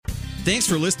Thanks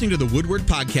for listening to the Woodward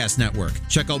Podcast Network.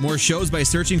 Check out more shows by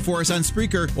searching for us on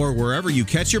Spreaker or wherever you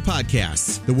catch your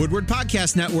podcasts. The Woodward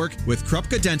Podcast Network with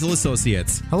Krupka Dental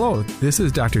Associates. Hello, this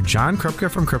is Dr. John Krupka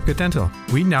from Krupka Dental.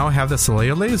 We now have the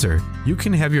Solea laser. You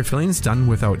can have your fillings done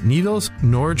without needles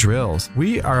nor drills.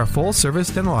 We are a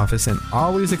full-service dental office and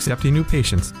always accepting new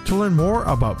patients. To learn more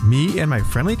about me and my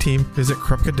friendly team, visit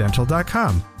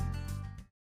krupkadental.com.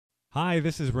 Hi,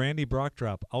 this is Randy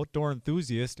Brockdrop, outdoor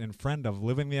enthusiast and friend of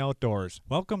Living the Outdoors.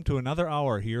 Welcome to another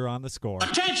hour here on The Score.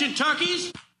 Attention,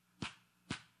 turkeys!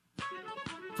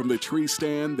 From the tree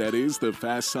stand that is the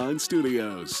Fast Sign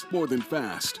Studios. More than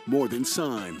fast, more than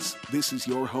signs. This is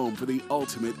your home for the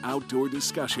ultimate outdoor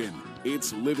discussion.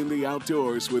 It's Living the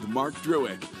Outdoors with Mark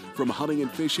Druick. From hunting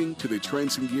and fishing to the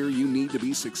trends and gear you need to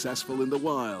be successful in the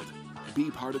wild. Be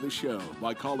part of the show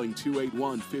by calling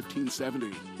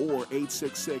 281-1570 or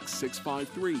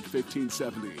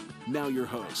 866-653-1570. Now your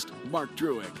host, Mark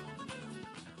Druick.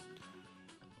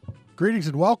 Greetings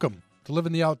and welcome to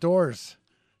Living the Outdoors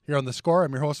here on The Score.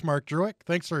 I'm your host, Mark Druick.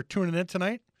 Thanks for tuning in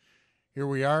tonight. Here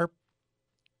we are,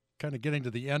 kind of getting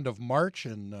to the end of March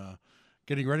and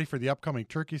getting ready for the upcoming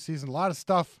turkey season. A lot of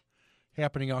stuff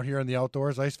happening out here in the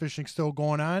outdoors. Ice fishing still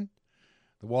going on.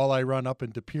 The walleye run up in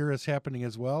De Pere is happening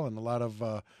as well, and a lot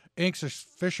of anxious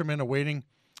fishermen are waiting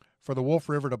for the Wolf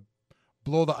River to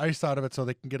blow the ice out of it so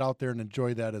they can get out there and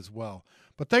enjoy that as well.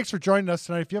 But thanks for joining us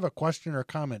tonight. If you have a question or a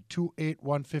comment,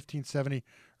 281-1570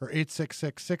 or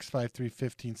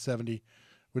 866-653-1570.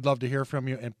 We'd love to hear from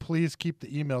you, and please keep the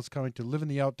emails coming to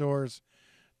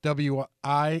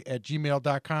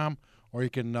livingtheoutdoorswi@gmail.com, or you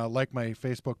can like my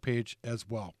Facebook page as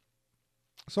well.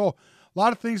 So a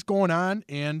lot of things going on,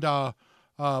 and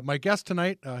my guest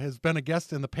tonight has been a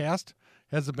guest in the past,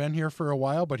 hasn't been here for a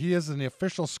while, but he is an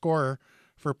official scorer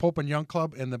for Pope and Young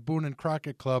Club and the Boone and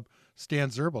Crockett Club, Stan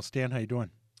Zerbil. Stan, how you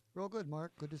doing? Real good,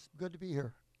 Mark. Good to be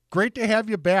here. Great to have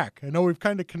you back. I know we've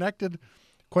kind of connected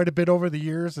quite a bit over the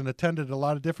years and attended a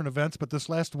lot of different events, but this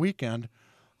last weekend,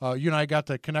 you and I got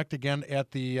to connect again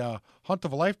at the Hunt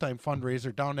of a Lifetime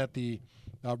fundraiser down at the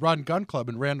Rod and Gun Club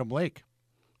in Random Lake.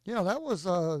 Yeah, that was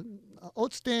an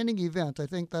outstanding event. I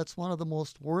think that's one of the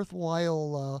most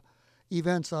worthwhile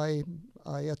events I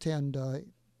attend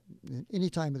any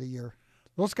time of the year.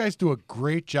 Those guys do a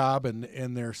great job,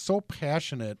 and they're so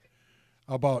passionate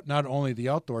about not only the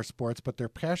outdoor sports, but they're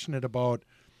passionate about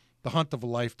the Hunt of a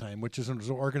Lifetime, which is an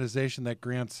organization that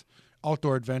grants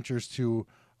outdoor adventures to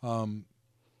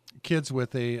kids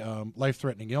with a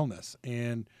life-threatening illness.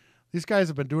 And these guys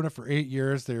have been doing it for 8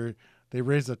 years. They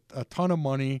raise a ton of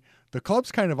money. The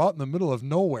club's kind of out in the middle of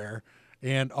nowhere,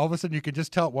 and all of a sudden you can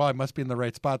just tell, well, I must be in the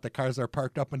right spot. The cars are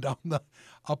parked up and down the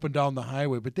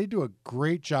highway. But they do a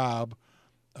great job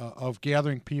of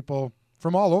gathering people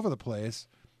from all over the place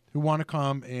who want to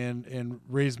come and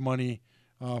raise money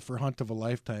for Hunt of a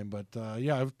Lifetime. But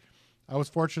I was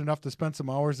fortunate enough to spend some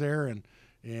hours there and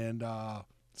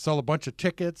sell a bunch of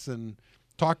tickets and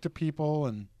talk to people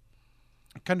and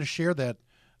kind of share that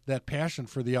passion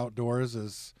for the outdoors.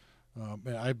 As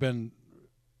I've been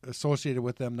associated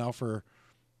with them now for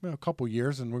a couple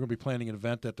years, and we're going to be planning an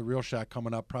event at the Real Shot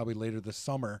coming up probably later this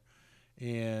summer.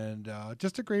 And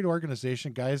just a great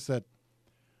organization, guys that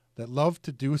love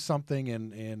to do something.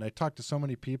 And I talked to so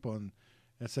many people and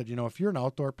I said, if you're an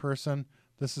outdoor person,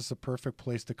 this is the perfect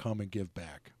place to come and give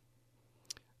back.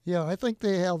 Yeah, I think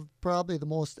they have probably the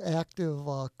most active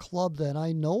club that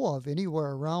I know of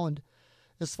anywhere around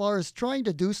as far as trying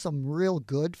to do some real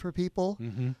good for people.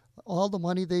 Mm-hmm. All the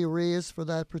money they raise for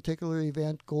that particular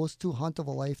event goes to Hunt of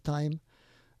a Lifetime.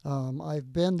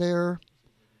 I've been there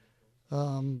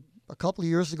a couple of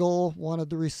years ago. One of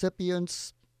the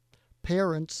recipients'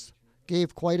 parents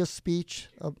gave quite a speech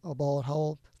about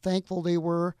how thankful they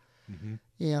were. Mm-hmm.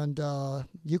 And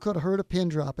you could have heard a pin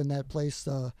drop in that place.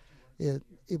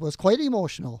 It was quite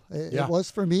emotional. It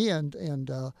was for me, and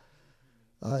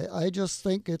I just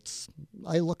think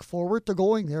I look forward to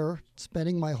going there,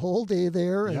 spending my whole day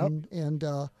there, and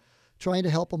trying to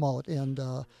help them out. And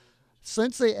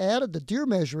since they added the deer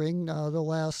measuring the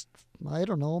last, I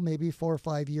don't know, maybe 4 or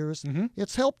 5 years, mm-hmm.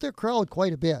 it's helped their crowd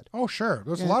quite a bit. Oh, sure.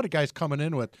 There's a lot of guys coming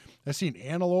in with, I've seen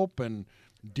antelope and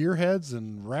deer heads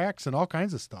and racks and all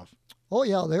kinds of stuff. Oh,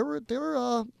 yeah.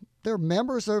 Their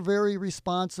members are very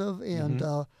responsive, and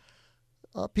mm-hmm.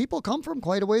 People come from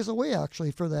quite a ways away,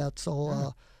 actually, for that.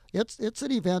 So it's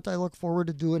an event I look forward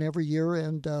to doing every year,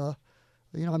 and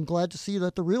I'm glad to see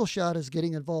that the Real Shot is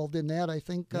getting involved in that. I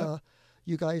think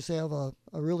you guys have a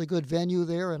really good venue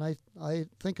there, and I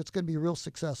think it's going to be real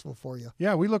successful for you.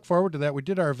 Yeah, we look forward to that. We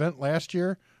did our event last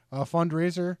year,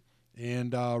 fundraiser,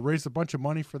 and raised a bunch of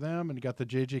money for them, and got the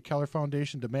J.J. Keller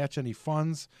Foundation to match any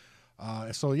funds.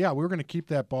 So yeah, we're going to keep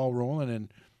that ball rolling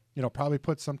and, probably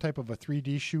put some type of a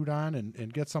 3D shoot on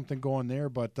and get something going there.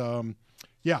 But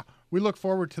yeah, we look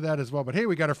forward to that as well. But hey,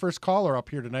 we got our first caller up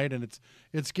here tonight, and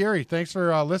it's Gary. Thanks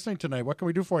for listening tonight. What can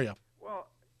we do for you? Well,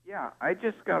 yeah, I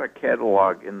just got a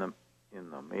catalog in the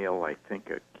mail. I think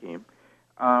it came.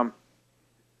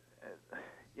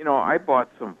 I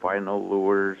bought some vinyl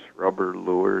lures, rubber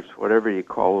lures, whatever you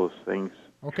call those things,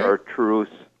 chartreuse,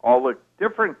 all the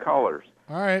different colors.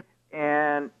 All right.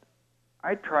 And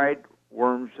I tried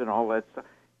worms and all that stuff.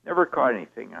 Never caught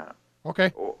anything on them. Okay.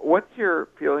 What's your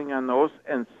feeling on those?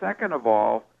 And second of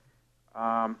all,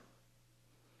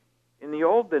 in the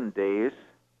olden days,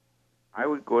 I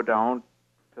would go down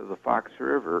to the Fox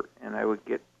River and I would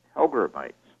get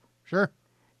hellgrammites. Sure.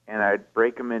 And I'd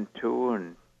break them in two,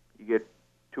 and you get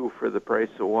two for the price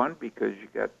of one because you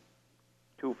got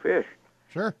two fish.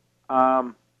 Sure.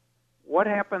 What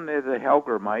happened to the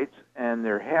hellgrammites and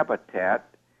their habitat?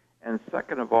 And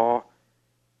second of all,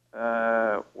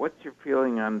 what's your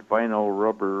feeling on vinyl,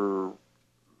 rubber,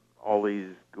 all these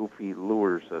goofy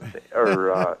lures?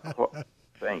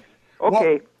 Thanks.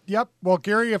 Okay. Well, yep. Well,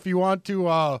 Gary, if you want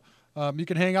to, you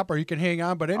can hang up or you can hang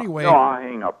on. But anyway. No, I'll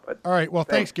hang up. But all right. Well,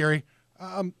 thanks Gary.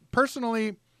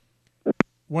 Personally,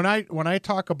 when I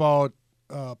talk about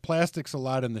plastics a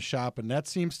lot in the shop, and that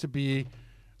seems to be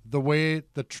the way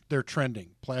they're trending.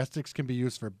 Plastics can be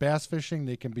used for bass fishing.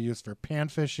 They can be used for pan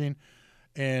fishing.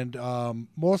 And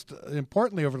most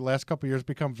importantly, over the last couple of years,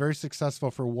 become very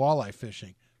successful for walleye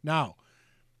fishing. Now,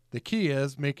 the key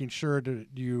is making sure that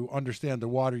you understand the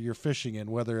water you're fishing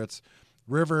in, whether it's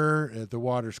river, the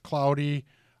water's cloudy,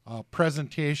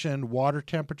 presentation, water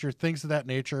temperature, things of that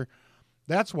nature.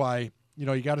 That's why,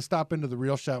 you got to stop into the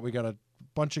Reel Shot. We got a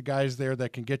bunch of guys there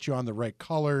that can get you on the right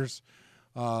colors,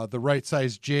 the right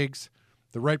size jigs,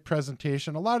 the right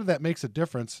presentation. A lot of that makes a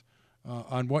difference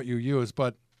on what you use.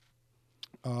 But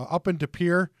up in De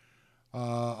Pere,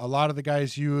 a lot of the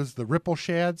guys use the ripple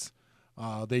shads.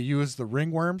 They use the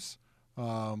ringworms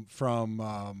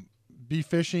from Bee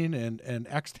Fishing and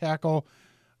X Tackle.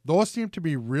 Those seem to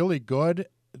be really good.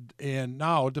 And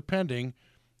now, depending,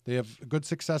 they have good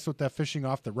success with that fishing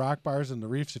off the rock bars and the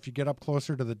reefs. If you get up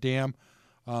closer to the dam,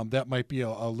 that might be a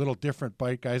little different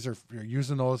bite. Guys are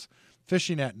using those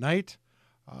fishing at night.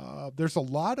 There's a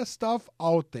lot of stuff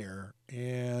out there,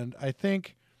 and I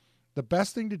think the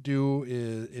best thing to do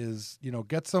is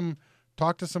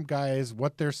talk to some guys,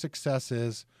 what their success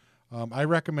is. I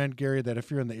recommend, Gary, that if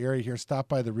you're in the area here, stop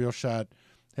by the Reel Shot,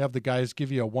 have the guys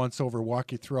give you a once-over,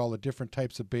 walk you through all the different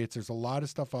types of baits. There's a lot of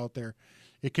stuff out there.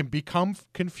 It can become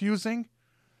confusing,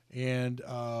 and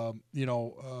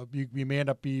you may end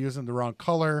up using the wrong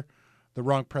color, the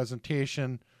wrong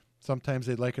presentation. Sometimes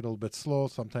they like it a little bit slow,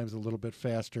 sometimes a little bit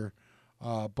faster.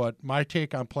 But my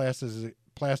take on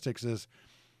plastics is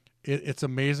it's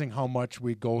amazing how much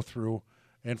we go through.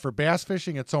 And for bass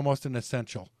fishing, it's almost an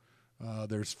essential.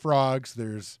 There's frogs,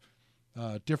 there's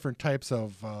different types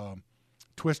of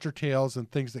twister tails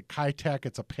and things that Kitech,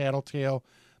 it's a paddle tail.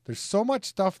 There's so much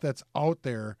stuff that's out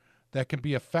there that can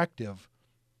be effective.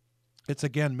 It's,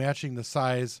 again, matching the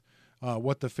size,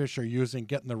 what the fish are using,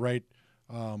 getting the right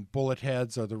bullet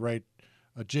heads or the right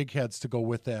jig heads to go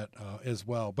with that as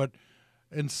well. But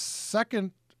in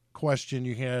second question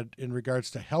you had in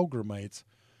regards to hellgrammites,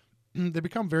 they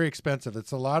become very expensive.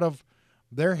 It's a lot of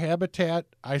their habitat.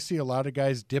 I see a lot of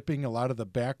guys dipping a lot of the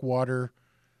backwater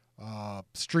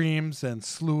streams and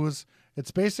sloughs. It's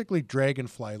basically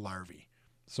dragonfly larvae.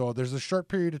 So there's a short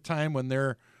period of time when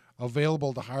they're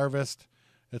available to harvest.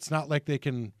 It's not like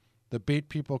the bait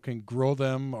people can grow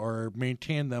them or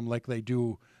maintain them like they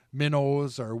do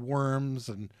minnows or worms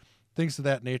and things of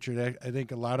that nature. I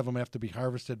think a lot of them have to be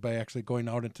harvested by actually going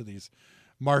out into these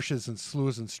marshes and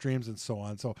sloughs and streams and so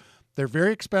on. So they're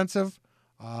very expensive.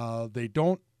 They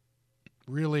don't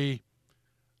really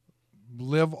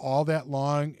live all that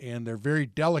long, and they're very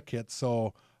delicate.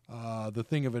 So the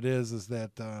thing of it is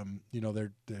that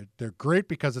they're great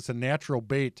because it's a natural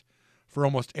bait for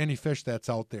almost any fish that's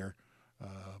out there.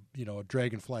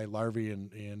 Dragonfly larvae,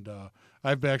 and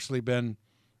I've actually been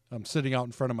sitting out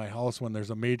in front of my house when there's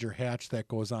a major hatch that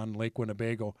goes on Lake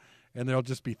Winnebago, and there'll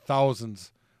just be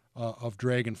thousands of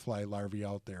dragonfly larvae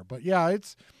out there. But yeah,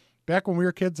 it's back when we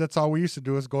were kids, that's all we used to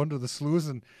do is go into the sloughs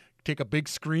and take a big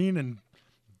screen and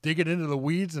dig it into the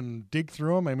weeds and dig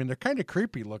through them. I mean, they're kind of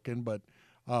creepy looking, but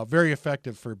very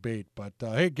effective for bait. But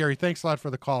hey, Gary, thanks a lot for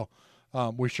the call.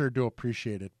 We sure do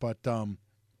appreciate it. But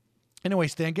anyway,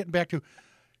 Stan, getting back to,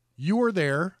 you were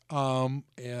there, and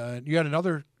you had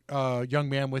another young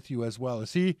man with you as well.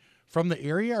 Is he from the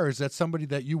area, or is that somebody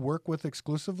that you work with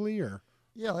exclusively? Or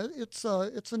Yeah,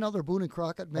 it's another Boone and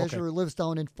Crockett measurer. Okay. Lives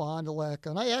down in Fond du Lac,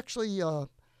 and I actually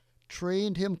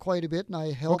trained him quite a bit, and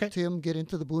I helped him get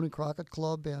into the Boone and Crockett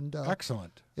Club. And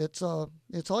Excellent. it's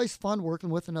always fun working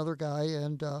with another guy,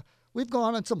 and we've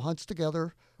gone on some hunts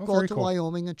together. Oh, Go very out to cool.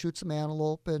 Wyoming and shoot some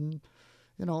antelope, and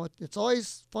it's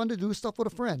always fun to do stuff with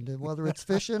a friend, and whether it's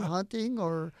fishing, hunting,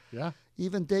 or Yeah.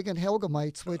 even digging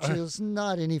helgamites, which is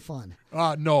not any fun.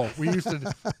 No, we used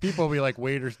to. People be like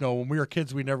waders. No, when we were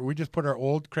kids, we just put our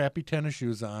old crappy tennis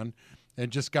shoes on,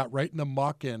 and just got right in the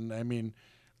muck. And I mean,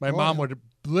 my mom would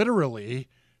literally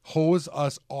hose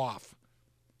us off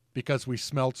because we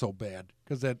smelled so bad.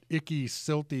 Because that icky,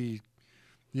 silty,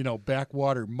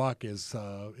 backwater muck is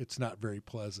it's not very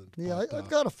pleasant. Yeah, But, I've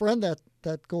got a friend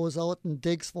that goes out and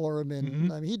digs for him,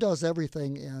 and I mean, he does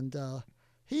everything, and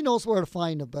he knows where to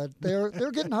find them. But they're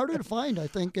getting harder to find, I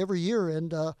think, every year.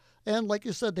 And like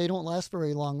you said, they don't last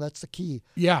very long. That's the key.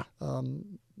 yeah.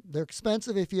 They're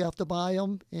expensive if you have to buy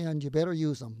them, and you better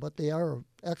use them. But they are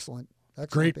excellent.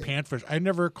 Great bait. panfish. I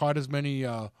never caught as many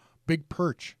big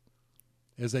perch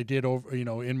as I did over,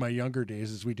 in my younger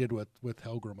days as we did with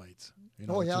Helgramites.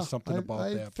 Oh yeah, just something about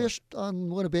I that. fished on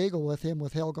Winnebago with him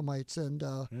with Helgamites, and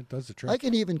It does the trick. I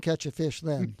can even catch a fish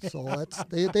then. So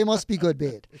they must be good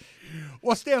bait.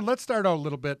 Well, Stan, let's start out a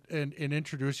little bit and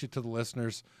introduce you to the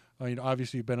listeners.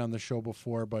 Obviously, you've been on the show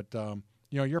before, but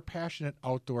you're a passionate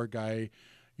outdoor guy.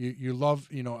 You love,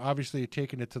 obviously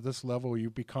taking it to this level, you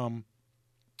become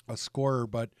a scorer.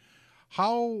 But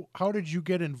how did you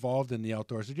get involved in the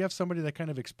outdoors? Did you have somebody that kind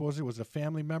of exposed you? Was it a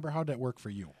family member? How did that work for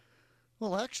you?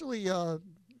 Well, actually,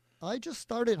 I just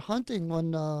started hunting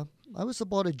when I was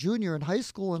about a junior in high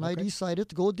school, and I decided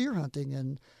to go deer hunting.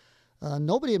 And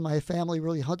nobody in my family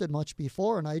really hunted much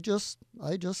before, and I just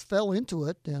fell into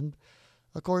it. And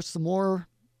of course, the more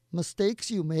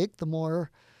mistakes you make, the more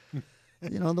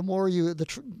the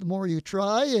more you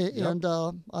try. And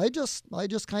I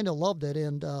just kind of loved it,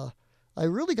 and I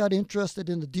really got interested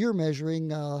in the deer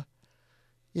measuring.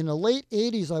 In the late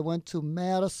 80s, I went to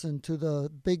Madison to the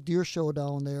big deer show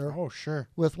down there. Oh, sure.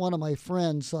 With one of my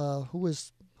friends who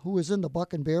was in the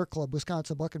Buck and Bear Club,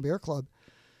 Wisconsin Buck and Bear Club.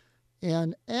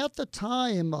 And at the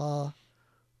time,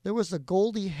 there was a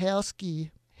Goldie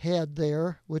Haskey head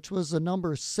there, which was the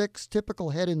number 6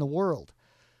 typical head in the world.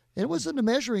 And it was in the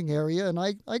measuring area, and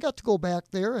I got to go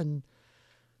back there, and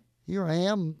here I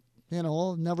am,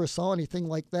 never saw anything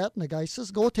like that. And the guy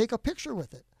says, go take a picture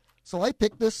with it. So I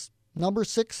picked this number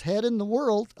 6 head in the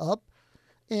world up,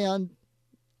 and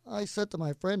I said to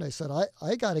my friend, I said,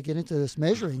 I got to get into this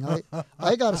measuring.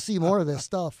 I got to see more of this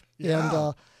stuff.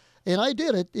 Yeah. And I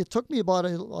did it. It took me about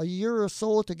a year or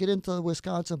so to get into the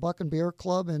Wisconsin Buck and Bear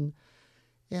Club, and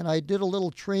I did a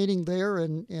little training there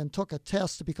and took a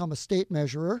test to become a state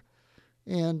measurer.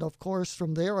 And of course,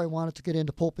 from there, I wanted to get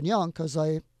into Pope and Young because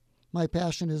my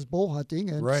passion is bow hunting,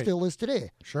 and still is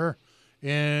today. Sure.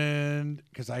 And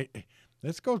because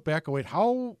this goes back a way.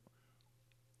 How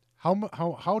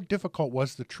difficult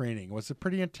was the training? Was it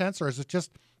pretty intense, or is it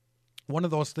just one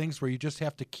of those things where you just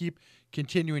have to keep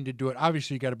continuing to do it?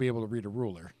 Obviously, you got to be able to read a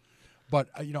ruler, but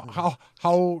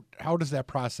how does that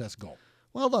process go?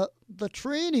 Well, the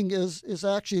training is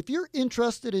actually, if you're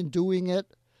interested in doing it,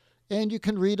 and you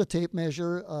can read a tape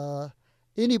measure,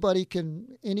 anybody can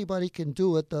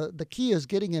do it. The key is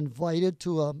getting invited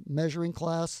to a measuring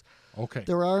class. Okay.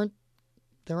 There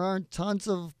aren't tons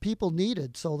of people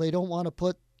needed, so they don't want to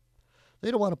put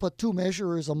 2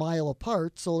 measurers a mile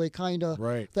apart. So they kind of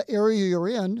the area you're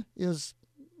in is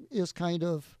kind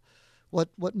of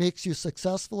what makes you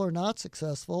successful or not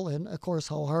successful, and of course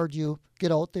how hard you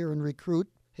get out there and recruit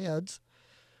heads.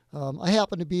 I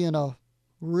happen to be in a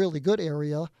really good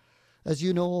area, as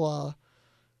you know.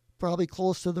 Probably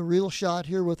close to the real shot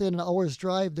here, within an hour's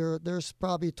drive. There's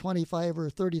probably 25 or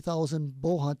 30,000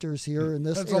 bow hunters here in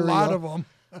this area. That's a lot of them.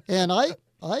 And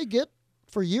I get,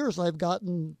 for years, I've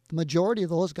gotten, the majority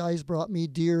of those guys brought me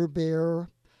deer, bear,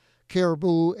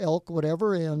 caribou, elk,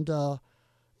 whatever, and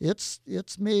it's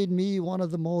made me one of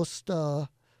the most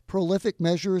prolific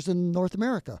measurers in North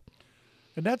America.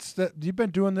 And you've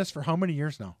been doing this for how many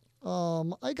years now?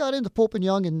 I got into Pope and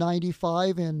Young in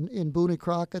 '95 and in Boone and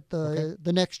Crockett the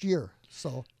next year. So.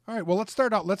 All right. Well, let's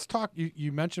start out. Let's talk.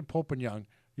 You mentioned Pope and Young.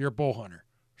 You're a bow hunter,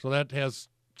 so that has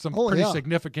some pretty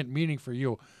significant meaning for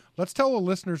you. Let's tell the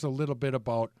listeners a little bit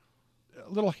about a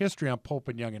little history on Pope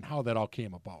and Young and how that all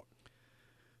came about.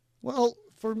 Well,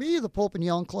 for me, the Pope and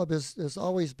Young Club has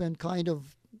always been kind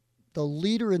of the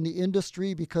leader in the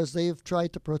industry because they've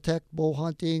tried to protect bow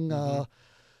hunting.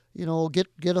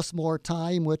 Get us more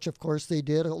time, which of course they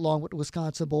did, along with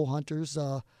Wisconsin bow hunters.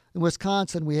 In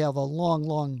Wisconsin, we have a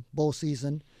long bow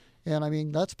season, And I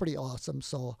mean, that's pretty awesome.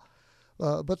 So,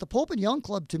 but the Pope and Young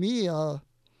Club, to me,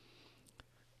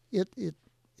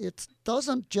 it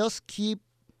doesn't just keep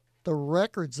the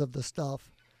records of the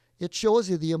stuff. It shows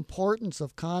you the importance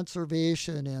of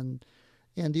conservation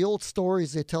and the old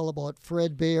stories they tell about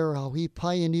Fred Bear, how he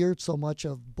pioneered so much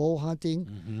of bow hunting.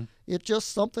 Mm-hmm. It's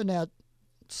just something that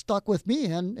stuck with me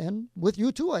and with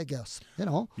you too, I guess.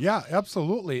 Yeah,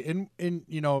 absolutely. And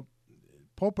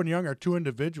Pope and Young are two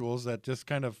individuals that just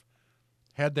kind of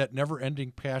had that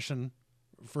never-ending passion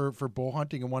for bow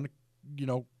hunting and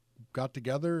got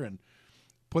together and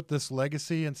put this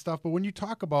legacy and stuff. But when you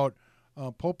talk about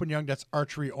Pope and Young, that's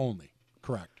archery only,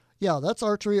 correct? Yeah, that's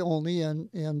archery only, and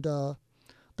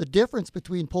the difference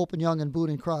between Pope and Young and Boone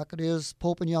and Crockett is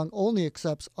Pope and Young only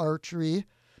accepts archery,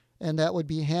 and that would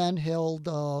be handheld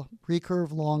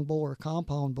recurve longbow or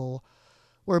compound bow,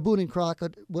 where Boone and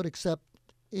Crockett would accept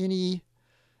any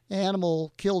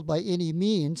animal killed by any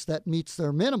means that meets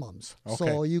their minimums. Okay.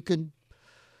 So you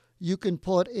can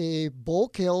put a bull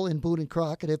kill in Boone and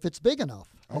Crockett if it's big enough.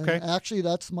 Okay. And actually,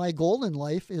 that's my goal in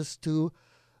life, is to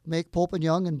make Pope and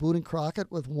Young and Boone and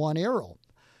Crockett with one arrow.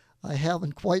 I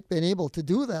haven't quite been able to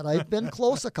do that. I've been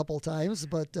close a couple times,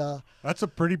 but that's a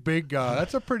pretty big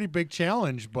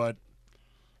challenge. But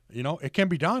it can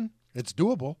be done. It's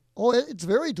doable. Oh, it's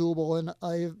very doable, and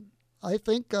I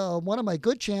think one of my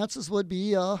good chances would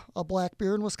be a black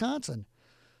bear in Wisconsin.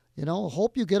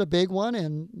 Hope you get a big one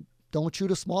and don't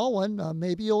shoot a small one.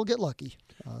 Maybe you'll get lucky.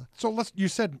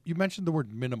 You mentioned the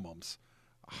word minimums.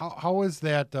 How is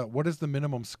that? What is the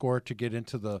minimum score to get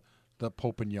into the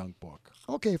Pope and Young book?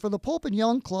 Okay, for the Pope and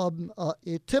Young Club,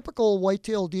 a typical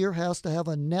whitetail deer has to have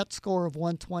a net score of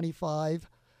 125,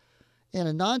 and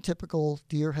a non-typical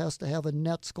deer has to have a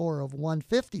net score of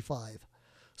 155.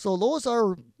 So those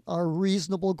are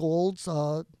reasonable goals.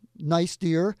 Nice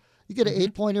deer. You get an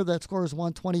 8-pointer that scores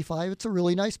 125, it's a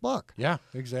really nice buck. Yeah,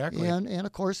 exactly. And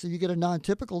of course, if you get a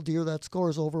non-typical deer that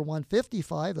scores over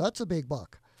 155, that's a big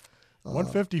buck.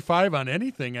 155 on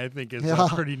anything, I think, is a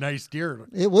pretty nice deer.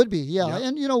 It would be, yeah.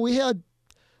 And we had,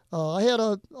 I had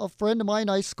a friend of mine.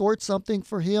 I scored something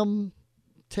for him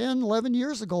 10, 11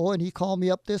 years ago, and he called me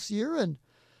up this year and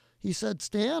he said,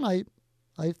 "Stan, I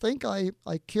think I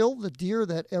killed the deer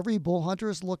that every bow hunter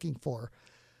is looking for."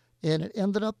 And it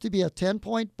ended up to be a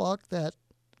 10-point buck that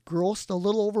grossed a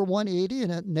little over 180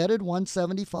 and it netted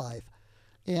 175.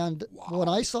 And when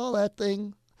I saw that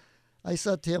thing, I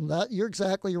said to him, "That you're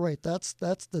exactly right. That's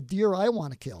the deer I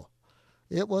want to kill."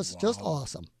 It was just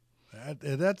awesome.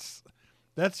 That's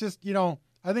just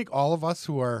I think all of us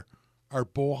who are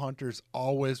bow hunters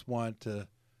always want to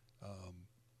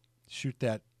shoot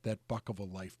that buck of a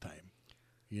lifetime.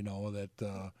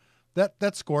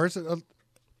 That scores.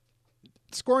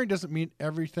 Scoring doesn't mean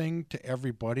everything to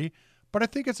everybody, but I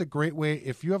think it's a great way,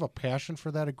 if you have a passion for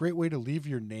that, a great way to leave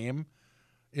your name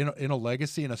in a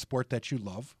legacy in a sport that you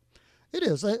love. It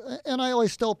is. And I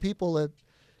always tell people that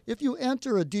if you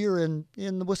enter a deer in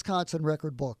the Wisconsin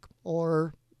record book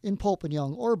or in Pope and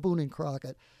Young or Boone and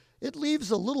Crockett, it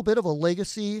leaves a little bit of a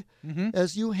legacy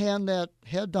as you hand that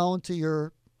head down to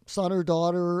your son or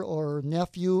daughter or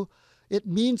nephew. It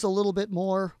means a little bit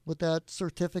more with that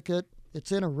certificate.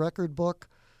 It's in a record book.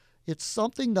 It's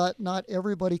something that not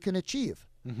everybody can achieve.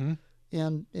 Mm-hmm.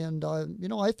 And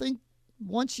I think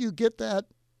once you get that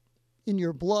in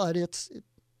your blood,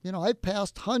 I've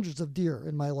passed hundreds of deer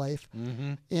in my life,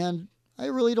 and I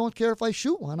really don't care if I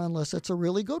shoot one unless it's a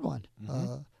really good one.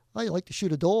 I like to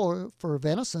shoot a doe for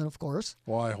venison, of course.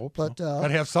 Well, I hope so.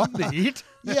 I'd have something to eat.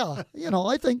 Yeah,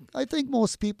 I think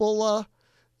most people,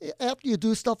 after you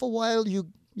do stuff a while,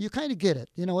 you kind of get it.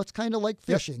 It's kind of like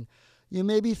fishing. Yep. You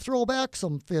maybe throw back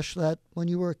some fish that when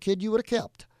you were a kid you would have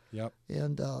kept. Yep.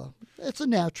 And it's a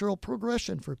natural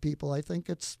progression for people. I think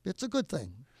it's a good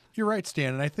thing. You're right,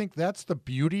 Stan, and I think that's the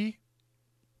beauty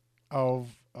of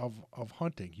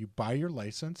hunting. You buy your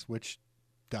license, which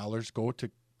dollars go to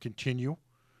continue,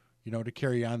 to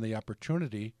carry on the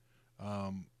opportunity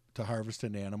to harvest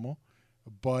an animal.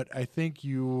 But I think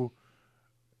you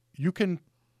can,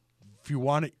 if you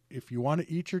want to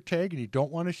eat your tag and you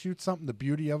don't want to shoot something, the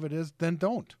beauty of it is then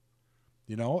don't.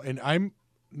 And I'm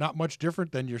not much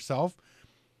different than yourself.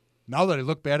 Now that I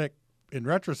look back at it in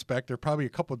retrospect, there are probably a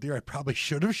couple of deer I probably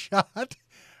should have shot.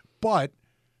 But,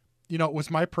 it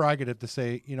was my prerogative to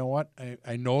say, you know what,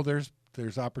 I know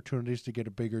there's opportunities to get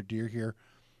a bigger deer here.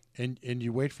 And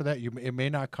you wait for that. It may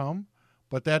not come,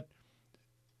 but that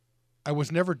I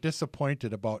was never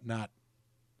disappointed about not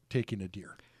taking a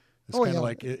deer. It's kind of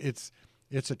like it's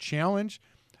a challenge.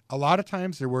 A lot of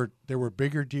times there were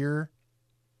bigger deer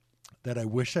that I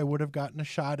wish I would have gotten a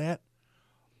shot at,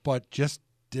 but just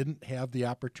didn't have the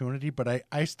opportunity, but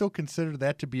I still consider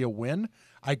that to be a win.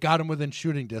 I got him within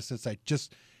shooting distance.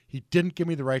 He didn't give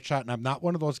me the right shot, and I'm not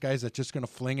one of those guys that's just going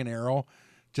to fling an arrow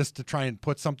just to try and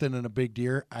put something in a big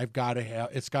deer.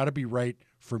 It's got to be right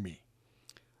for me.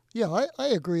 Yeah, I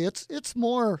agree. It's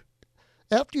more,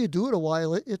 after you do it a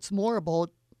while, it's more about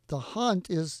the hunt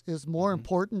is more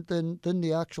important than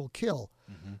the actual kill.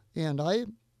 And I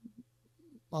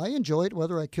enjoy it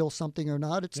whether I kill something or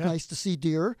not. It's nice to see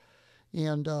deer,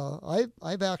 and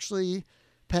I've actually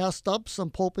passed up some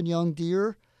Pope and Young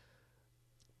deer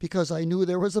because I knew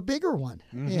there was a bigger one,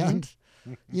 and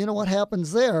you know what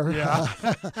happens there. Yeah.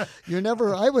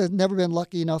 I was never been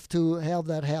lucky enough to have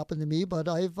that happen to me, but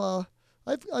I've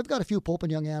got a few Pope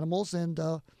and Young animals, and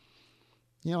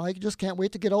I just can't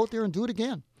wait to get out there and do it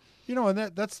again. And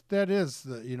that is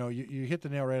you hit the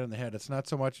nail right on the head. It's not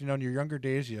so much, in your younger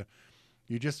days, you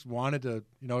just wanted to,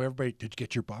 everybody, did you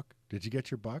get your buck? Did you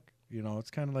get your buck?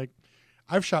 It's kind of like,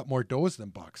 I've shot more does than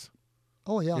bucks.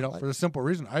 Oh yeah. For the simple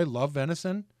reason, I love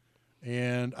venison,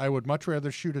 and I would much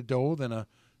rather shoot a doe than a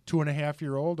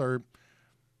 2.5-year-old or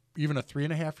even a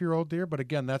 3.5-year-old deer. But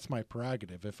again, that's my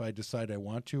prerogative. If I decide I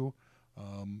want to,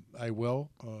 I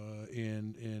will.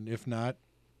 And if not,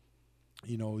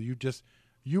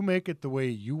 you make it the way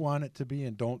you want it to be,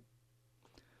 and don't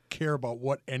care about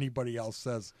what anybody else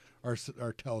says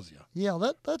or tells you.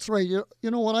 Yeah, that's right.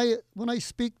 When I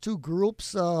speak to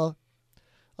groups,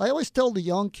 I always tell the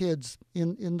young kids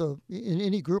in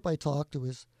any group I talk to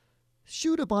is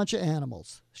shoot a bunch of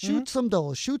animals, shoot some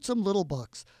does, shoot some little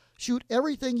bucks, shoot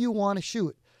everything you want to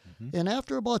shoot, and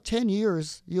after about 10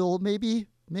 years, you'll maybe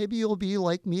you'll be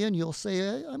like me and you'll say,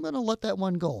 hey, I'm going to let that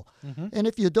one go. And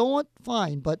if you don't,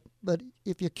 fine. But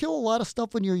if you kill a lot of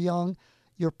stuff when you're young,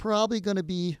 you're probably going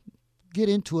to get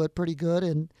into it pretty good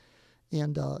and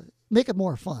make it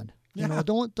more fun.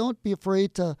 Don't be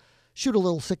afraid to shoot a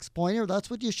little 6-pointer. That's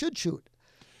what you should shoot.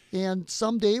 And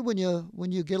someday when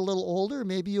you get a little older,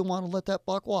 maybe you want to let that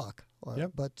buck walk.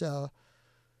 But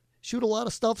shoot a lot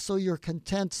of stuff so you're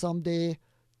content someday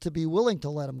to be willing to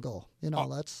let him go.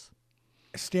 That's...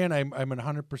 Stan, I'm in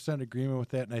 100% agreement with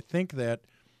that, and I think that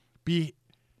be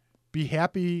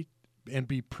happy and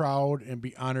be proud and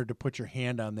be honored to put your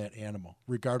hand on that animal,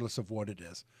 regardless of what it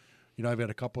is. I've had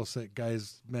a couple of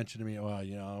guys mention to me,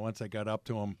 once I got up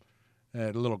to him, I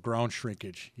had a little ground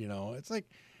shrinkage. It's like,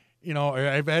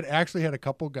 I've actually had a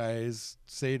couple guys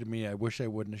say to me, I wish I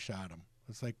wouldn't have shot him.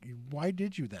 It's like, why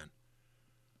did you then?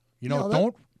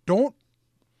 Don't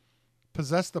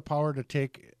possess the power to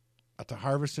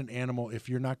harvest an animal if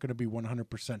you're not going to be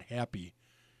 100% happy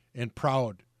and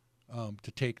proud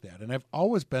to take that. And I've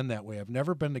always been that way. I've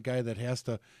never been the guy that has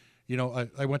to,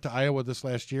 I went to Iowa this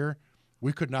last year.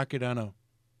 I could not get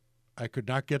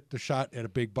the shot at a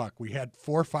big buck. We had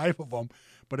 4 or 5 of them,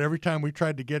 but every time we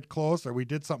tried to get close or we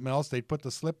did something else, they'd put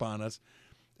the slip on us.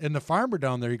 And the farmer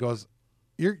down there, he goes,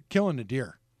 you're killing the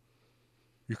deer.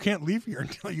 You can't leave here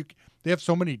until they have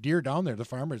so many deer down there. The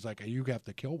farmer's like, you have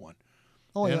to kill one.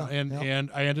 Oh,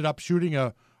 and I ended up shooting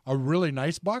a really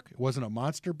nice buck. It wasn't a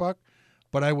monster buck,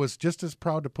 but I was just as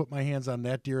proud to put my hands on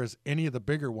that deer as any of the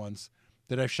bigger ones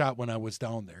that I shot when I was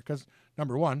down there. Because,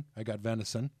 number one, I got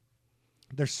venison.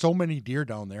 There's so many deer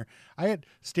down there. At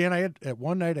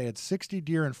one night, I had 60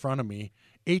 deer in front of me.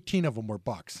 18 of them were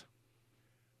bucks.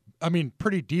 I mean,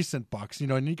 pretty decent bucks,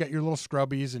 and you got your little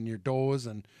scrubbies and your does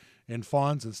and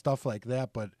fawns and stuff like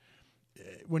that, but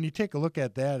when you take a look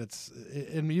at that,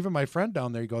 and even my friend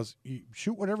down there, he goes, you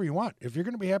shoot whatever you want. If you're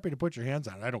going to be happy to put your hands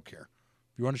on it, I don't care.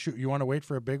 If you want to shoot, you want to wait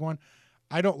for a big one.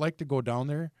 I don't like to go down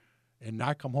there and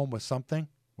not come home with something,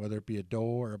 whether it be a doe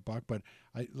or a buck. But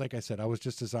like I said, I was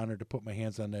just as honored to put my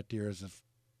hands on that deer as if,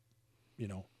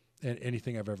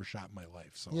 anything I've ever shot in my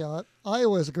life. So yeah,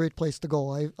 Iowa is a great place to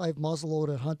go. I've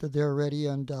muzzleloaded, hunted there already,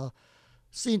 and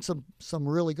seen some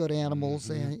really good animals,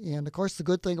 and of course the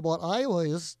good thing about Iowa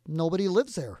is nobody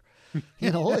lives there.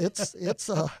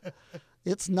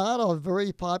 It's not a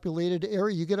very populated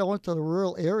area. You get out into the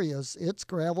rural areas, it's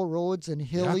gravel roads and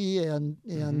hilly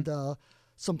and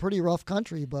some pretty rough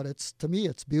country, but to me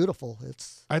it's beautiful.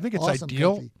 I think it's awesome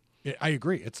ideal. Country. I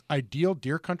agree. It's ideal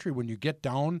deer country when you get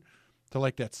down to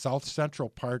like that south central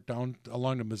part down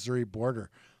along the Missouri border.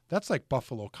 That's like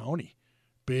Buffalo County.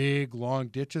 Big, long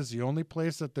ditches. The only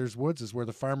place that there's woods is where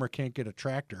the farmer can't get a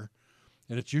tractor.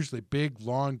 And it's usually big,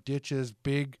 long ditches,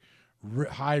 big,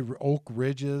 high oak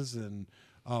ridges, and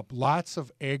lots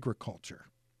of agriculture.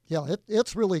 Yeah,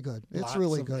 it's really good. It's lots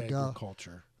really of good.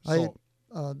 Agriculture.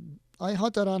 I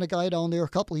hunted on a guy down there a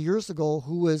couple of years ago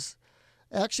who was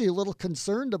actually a little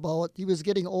concerned about, he was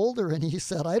getting older, and he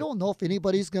said, I don't know if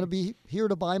anybody's going to be here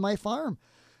to buy my farm.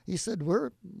 he said,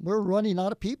 we're running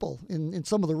out of people in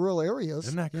some of the rural areas.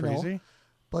 Isn't that crazy?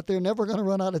 But they're never going to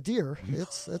run out of deer.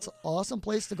 It's an awesome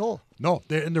place to go. No,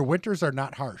 and their winters are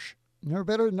not harsh. They're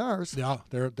better than ours. Yeah,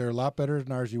 they're a lot better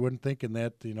than ours. You wouldn't think in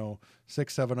that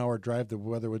 6-7 hour drive the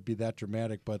weather would be that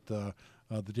dramatic, but the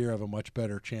deer have a much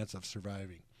better chance of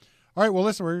surviving. All right, well,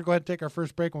 listen, we're going to go ahead and take our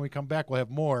first break. When we come back, we'll have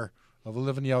more of a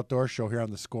Live in the Outdoors show here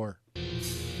on The Score.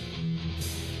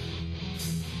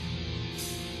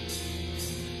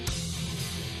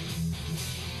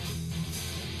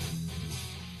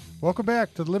 Welcome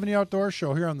back to the Live in the Outdoors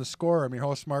show here on The Score. I'm your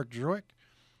host, Mark Druick.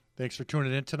 Thanks for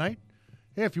tuning in tonight.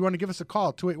 Hey, if you want to give us a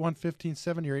call,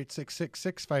 281-1570 or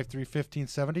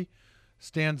 866-653-1570.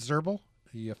 Stan Zerbel,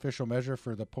 the official measure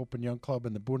for the Pope and Young Club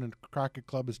and the Boone and Crockett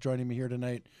Club, is joining me here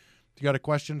tonight. If you got a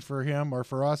question for him or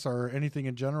for us or anything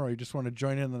in general, you just want to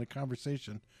join in on the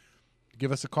conversation,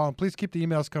 give us a call. And please keep the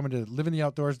emails coming to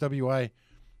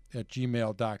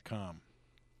liveintheoutdoorswi@gmail.com.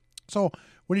 So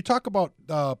when you talk about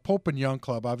Pope and Young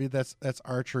Club, obviously that's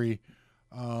archery.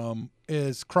 Are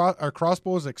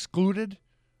crossbows excluded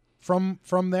from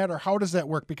that, or how does that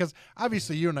work? Because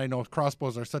obviously you and I know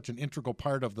crossbows are such an integral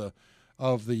part of the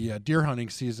deer hunting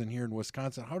season here in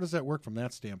Wisconsin. How does that work from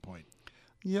that standpoint?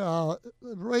 Yeah,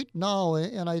 right now,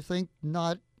 and I think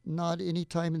not any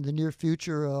time in the near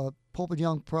future, Pope and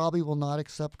Young probably will not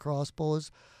accept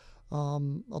crossbows. A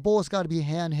bow has got to be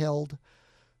handheld,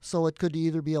 so it could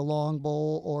either be a long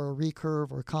bow or a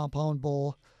recurve or compound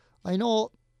bow. I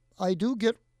know I do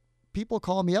get people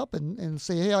call me up and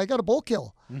say, hey, I got a bow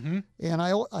kill. Mm-hmm. And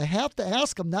I have to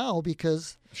ask them now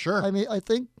because, sure. I mean, I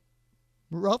think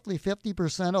roughly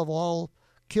 50% of all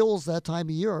kills that time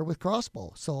of year are with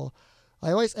crossbow. So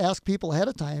I always ask people ahead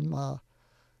of time, I'll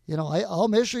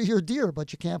measure your deer,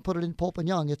 but you can't put it in Pope and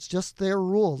Young. It's just their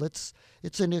rule. It's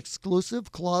an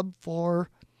exclusive club for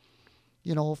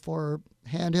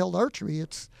handheld archery.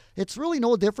 It's really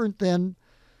no different than,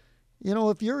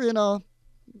 if you're in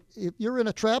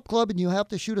a trap club and you have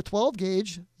to shoot a 12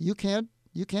 gauge, you can't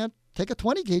take a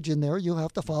 20 gauge in there. You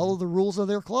have to follow the rules of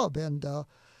their club. And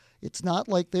it's not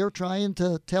like they're trying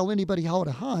to tell anybody how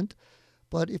to hunt,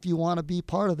 but if you want to be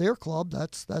part of their club,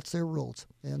 that's their rules.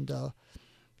 And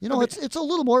it's a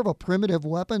little more of a primitive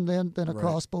weapon than a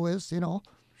crossbow is.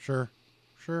 Sure.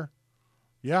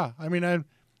 Yeah, I mean,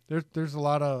 there's a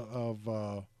lot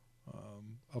of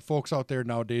folks out there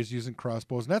nowadays using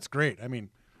crossbows, and that's great. I mean,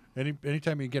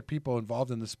 anytime you get people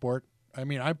involved in the sport, I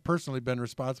mean, I've personally been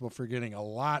responsible for getting a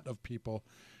lot of people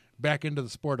back into the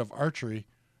sport of archery.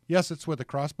 Yes, it's with a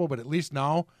crossbow, but at least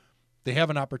now they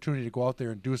have an opportunity to go out there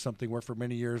and do something where for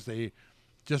many years they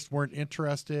just weren't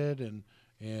interested and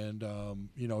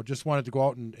just wanted to go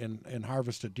out and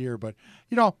harvest a deer. But,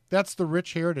 that's the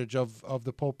rich heritage of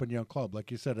the Pope and Young Club. Like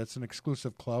you said, it's an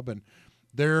exclusive club, and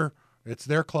it's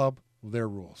their club, their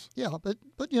rules. Yeah, but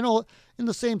in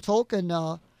the same token,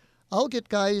 I'll get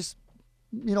guys,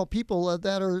 people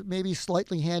that are maybe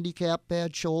slightly handicapped,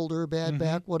 bad shoulder, bad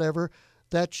back, whatever,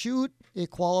 that shoot a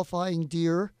qualifying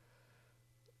deer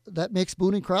that makes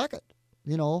Boone and Crockett,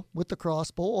 with the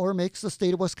crossbow, or makes the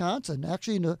state of Wisconsin.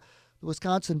 Actually, in the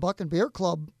Wisconsin Buck and Bear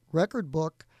Club record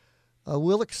book,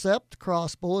 will accept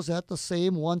crossbows at the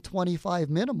same 125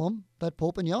 minimum that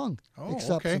Pope and Young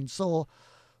accepts them. So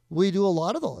we do a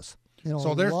lot of those.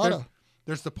 So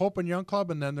there's the Pope and Young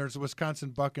Club, and then there's the Wisconsin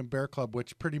Buck and Bear Club,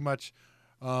 which pretty much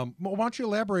why don't you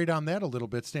elaborate on that a little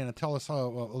bit, Stan, and tell us a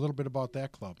little bit about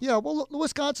that club? Yeah, well, the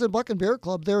Wisconsin Buck and Bear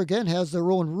Club, there again, has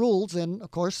their own rules. And,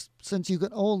 of course, since you can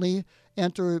only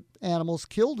enter animals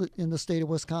killed in the state of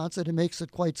Wisconsin, it makes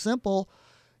it quite simple.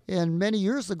 And many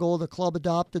years ago, the club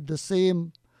adopted the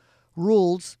same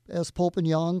rules as Pope and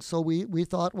Young. So we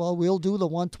thought, well, we'll do the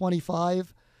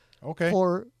 125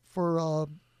 for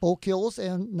bow kills,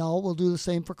 and now we'll do the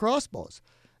same for crossbows.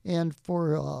 And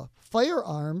for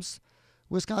firearms,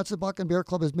 Wisconsin Buck and Bear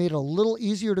Club has made it a little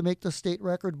easier to make the state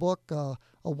record book. A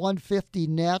 150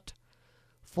 net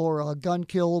for a gun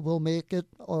kill will make it,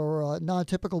 or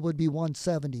non-typical would be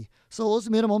 170. So those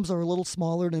minimums are a little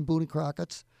smaller than Boone and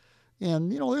Crockett's.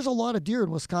 And, there's a lot of deer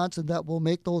in Wisconsin that will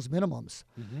make those minimums.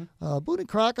 Boone and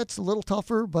Crockett's a little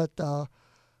tougher, but,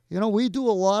 we do a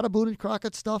lot of Boone and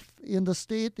Crockett stuff in the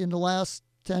state in the last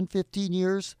 10, 15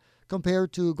 years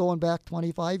compared to going back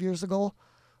 25 years ago.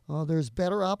 There's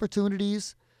better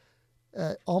opportunities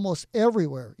almost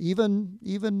everywhere.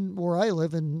 Even where I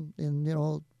live in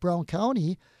Brown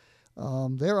County,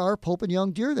 there are Pope and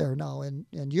Young deer there now. And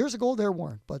years ago there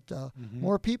weren't. But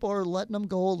more people are letting them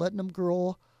go, letting them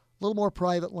grow. A little more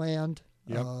private land.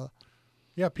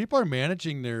 Yep. People are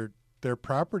managing their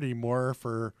property more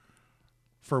for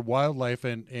wildlife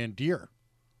and deer.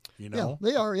 Yeah,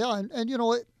 they are. Yeah, and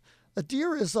a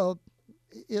deer is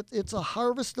it's a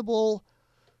harvestable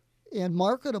and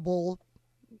marketable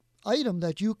item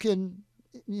that you can,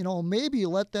 maybe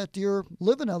let that deer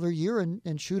live another year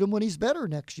and shoot him when he's better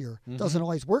next year. Doesn't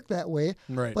always work that way,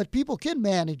 Right. but people can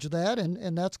manage that,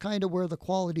 and that's kind of where the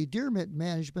quality deer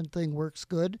management thing works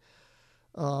good.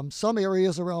 Some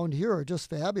areas around here are just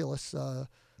fabulous.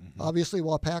 Obviously,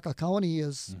 Waupaca County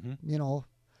is,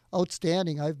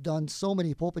 outstanding. I've done so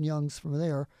many Pope and Youngs from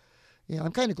there.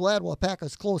 I'm kind of glad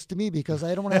Waupaca's close to me because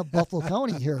I don't have Buffalo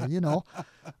County here,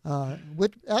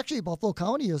 Actually, Buffalo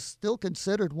County is still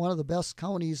considered one of the best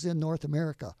counties in North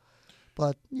America.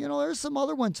 But, there's some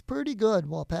other ones pretty good.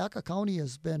 Waupaca County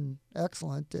has been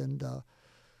excellent. And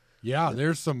yeah,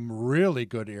 there's some really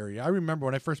good area. I remember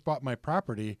when I first bought my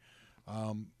property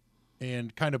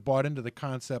and kind of bought into the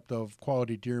concept of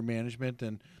quality deer management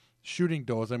and shooting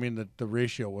does. I mean, the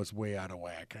ratio was way out of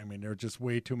whack. I mean, there were just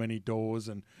way too many does,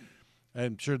 and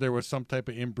I'm sure there was some type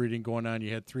of inbreeding going on.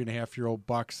 You had 3.5-year-old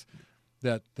bucks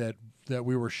that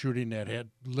we were shooting that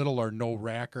had little or no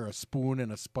rack or a spoon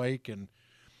and a spike and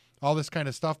all this kind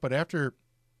of stuff. But after,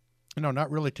 not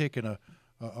really taking a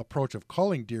approach of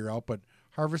culling deer out, but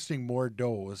harvesting more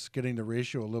does, getting the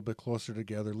ratio a little bit closer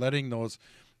together, letting those,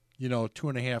 2.5,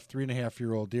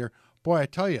 3.5-year-old deer. Boy, I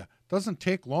tell you, doesn't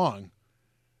take long,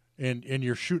 and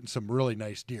you're shooting some really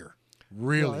nice deer.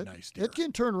 Really nice deer. It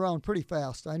can turn around pretty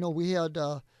fast. I know we had,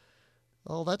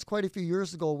 that's quite a few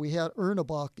years ago, we had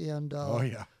Ernebuck, and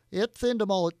it thinned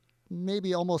them out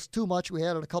maybe almost too much. We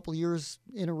had it a couple of years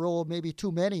in a row, maybe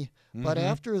too many. But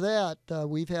after that,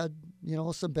 we've had,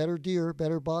 some better deer,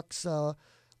 better bucks,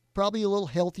 probably a little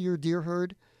healthier deer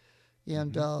herd.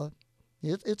 And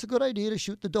it's a good idea to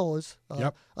shoot the does.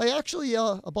 I actually,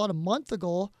 about a month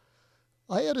ago,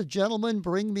 I had a gentleman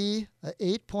bring me an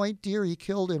 8-point deer he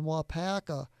killed in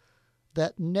Waupaca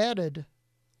that netted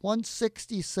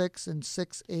 166 and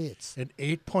 6/8. An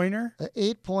 8-pointer? An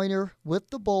 8-pointer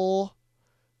with the bow.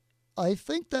 I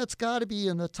think that's got to be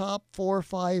in the top 4 or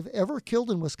 5 ever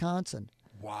killed in Wisconsin.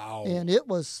 Wow. And it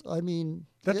was, I mean,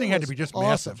 that thing had to be just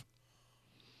awesome. massive.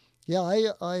 Yeah,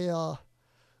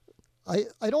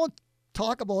 I don't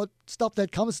talk about stuff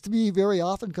that comes to me very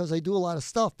often because I do a lot of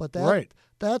stuff, but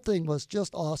that thing was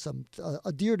just awesome.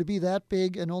 A deer to be that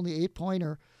big and only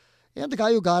 8-pointer. And the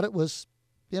guy who got it was,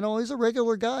 he's a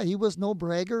regular guy. He was no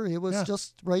bragger. It was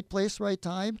just right place, right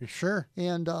time. Sure.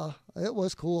 And it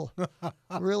was cool.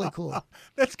 Really cool.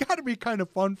 That's got to be kind of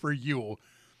fun for you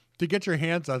to get your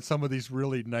hands on some of these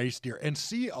really nice deer and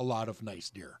see a lot of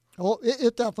nice deer. Oh,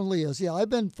 it definitely is. Yeah,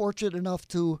 I've been fortunate enough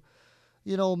to,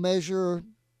 measure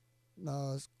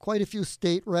quite a few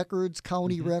state records,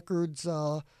 county records,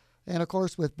 and, of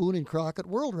course, with Boone and Crockett,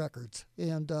 world records.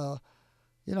 And,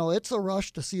 it's a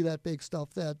rush to see that big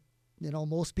stuff that,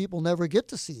 most people never get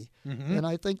to see. And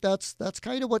I think that's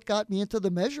kind of what got me into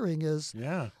the measuring is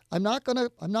I'm not gonna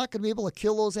be able to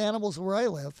kill those animals where I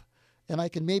live, and I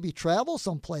can maybe travel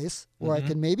someplace where I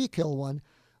can maybe kill one,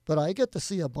 but I get to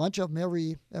see a bunch of them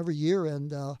every year.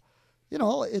 And,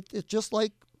 it's just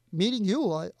like meeting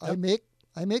you. I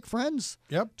make friends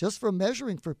just from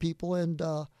measuring for people, and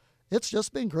it's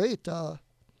just been great. I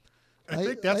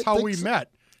think that's how we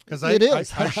met. Because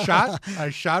I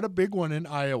shot a big one in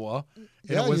Iowa,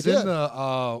 and it was in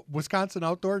the Wisconsin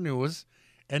Outdoor News,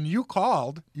 and you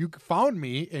found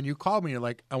me, and you called me, and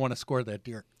like, I want to score that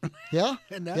deer. Yeah,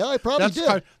 I probably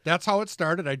did. That's how it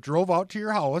started. I drove out to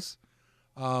your house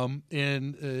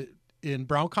in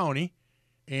Brown County,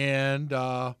 and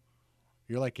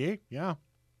you're like, hey, yeah.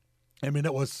 I mean,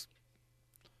 it was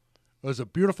a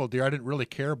beautiful deer. I didn't really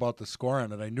care about the score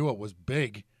on it. I knew it was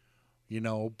big,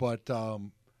 but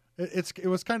it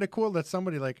was kind of cool that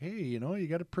somebody like, hey, you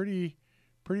got a pretty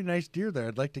nice deer there.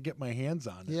 I'd like to get my hands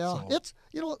on it. Yeah, so. it's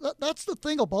that's the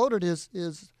thing about it is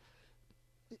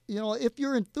if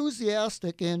you're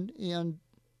enthusiastic and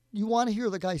you want to hear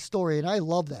the guy's story, and I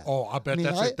love that. Oh, I bet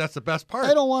that's the best part.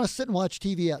 I don't want to sit and watch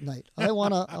TV at night. I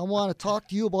want to talk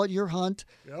to you about your hunt.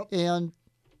 Yep. And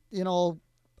I'll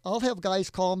have guys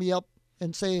call me up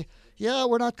and say, yeah,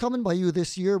 we're not coming by you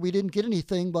this year. We didn't get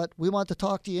anything, but we want to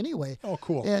talk to you anyway. Oh,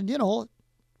 cool. And,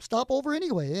 stop over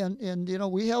anyway.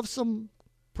 And we have some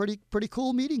pretty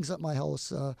cool meetings at my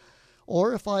house.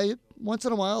 Or if once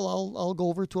in a while, I'll go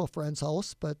over to a friend's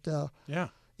house. But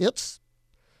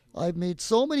I've made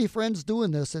so many friends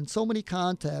doing this and so many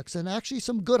contacts, and actually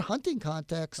some good hunting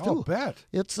contacts too. Oh, bet.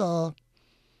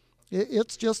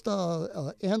 It's just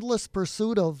a endless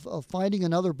pursuit of finding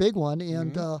another big one.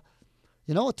 And, to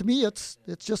me, it's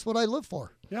just what I live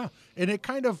for. Yeah, and it's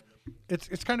kind of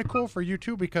cool for you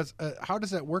too, because how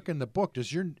does that work in the book?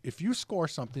 If you score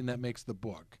something that makes the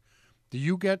book, do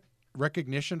you get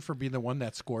recognition for being the one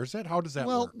that scores it? How does that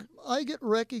well, work? I get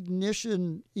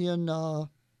recognition in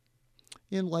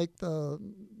like the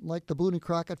Boone and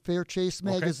Crockett Fair Chase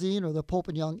magazine or the Pope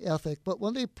and Young Ethic. But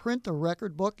when they print a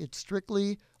record book, it's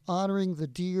strictly honoring the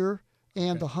deer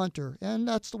and the hunter, and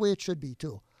that's the way it should be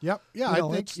too. Yep. Yeah, I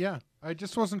think. Yeah, I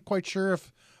just wasn't quite sure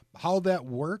how that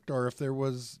worked, or if there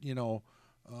was,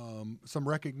 some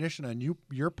recognition on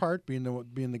your part, being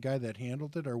the guy that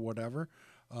handled it, or whatever.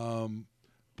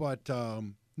 But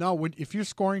now, if you're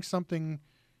scoring something,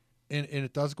 and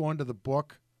it does go into the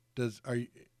book, does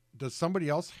somebody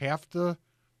else have to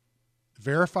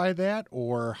verify that,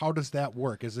 or how does that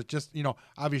work? Is it just,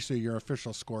 obviously your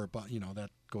official score, but that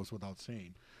goes without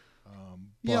saying.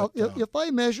 If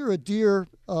I measure a deer,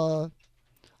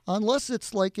 unless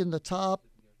it's like in the top,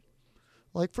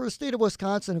 like for the state of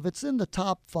Wisconsin, if it's in the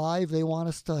top 5, they want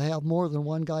us to have more than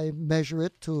one guy measure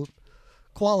it to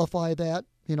qualify that,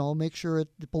 make sure it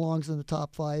belongs in the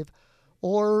top 5.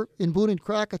 Or in Boone and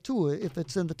Crockett too, if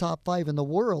it's in the top 5 in the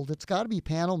world, it's got to be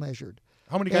panel measured.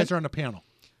 How many guys are on the panel?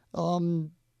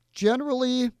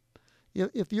 Generally,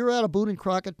 if you're at a Boone and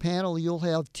Crockett panel, you'll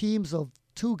have teams of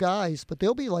 2 guys, but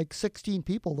there'll be like 16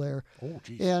 people there. Oh,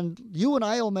 geez. And you and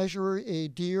I will measure a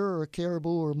deer or a caribou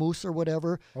or moose or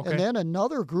whatever, and then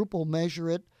another group will measure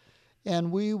it,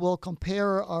 and we will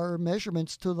compare our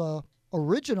measurements to the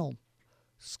original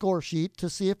score sheet to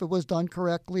see if it was done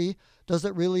correctly. Does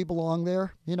it really belong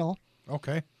there?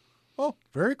 Okay. Oh,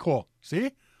 very cool.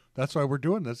 See? That's why we're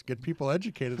doing this, get people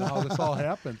educated on how this all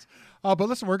happens. But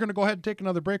listen, we're going to go ahead and take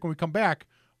another break. When we come back,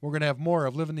 we're going to have more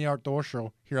of Living the Outdoor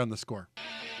Show here on The Score.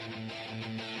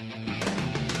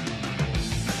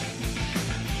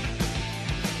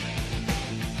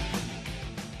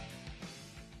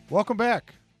 Welcome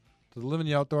back to the Living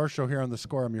the Outdoor Show here on The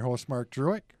Score. I'm your host, Mark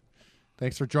Druick.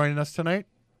 Thanks for joining us tonight.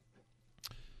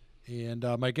 And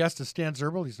my guest is Stan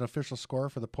Zerbil. He's an official scorer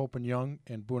for the Pope and Young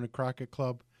and Boone and Crockett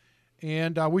Club.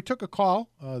 And we took a call.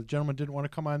 The gentleman didn't want to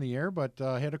come on the air, but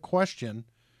had a question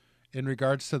in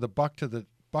regards to the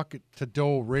bucket to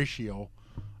doe ratio.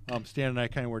 Stan and I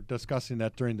kind of were discussing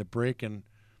that during the break. And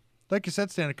like you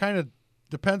said, Stan, it kind of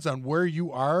depends on where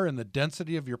you are and the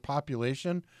density of your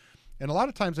population. And a lot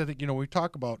of times I think, we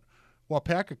talk about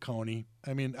Waupaca County.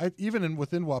 I mean,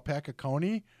 within Waupaca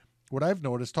County, what I've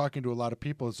noticed talking to a lot of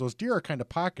people is those deer are kind of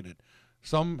pocketed.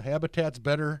 Some habitats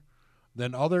better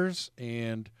than others.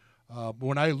 And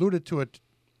when I alluded to it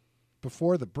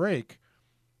before the break,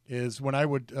 is when I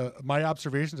would, my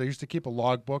observations, I used to keep a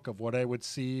logbook of what I would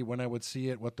see, when I would see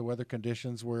it, what the weather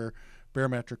conditions were,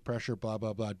 barometric pressure, blah,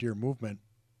 blah, blah, deer movement.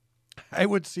 I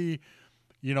would see,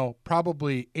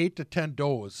 probably 8 to 10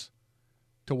 does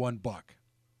to 1 buck.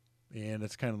 And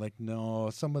it's kind of like, no,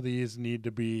 some of these need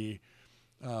to be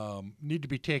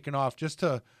taken off.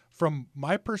 From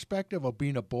my perspective of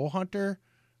being a bow hunter,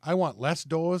 I want less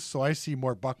does, so I see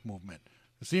more buck movement.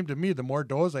 It seemed to me the more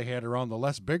does I had around, the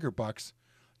less bigger bucks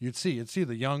you'd see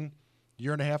the young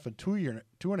 1.5 and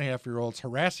 2.5-year-olds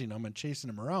harassing them and chasing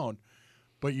them around,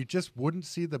 but you just wouldn't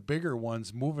see the bigger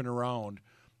ones moving around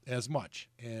as much.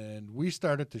 And we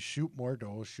started to shoot more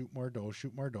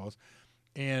does,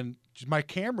 and my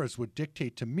cameras would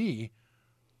dictate to me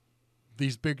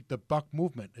the buck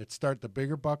movement. The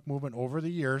bigger buck movement over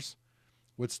the years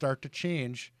would start to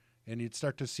change, and you'd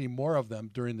start to see more of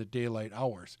them during the daylight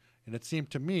hours. And it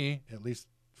seemed to me, at least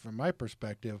from my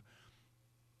perspective,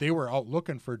 they were out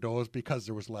looking for does because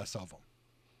there was less of them.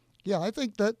 Yeah, I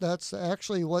think that's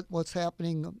actually what's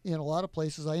happening in a lot of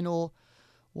places. I know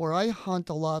where I hunt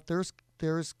a lot,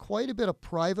 there's quite a bit of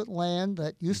private land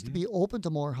that used to be open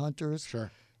to more hunters. Sure.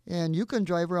 And you can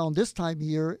drive around this time of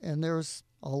year, and there's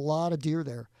a lot of deer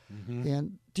there.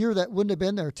 And deer that wouldn't have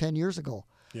been there 10 years ago.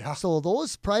 Yeah. So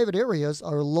those private areas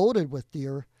are loaded with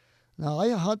deer. Now,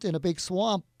 I hunt in a big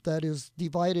swamp that is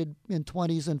divided in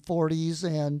 20s and 40s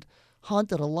and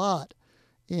hunted a lot.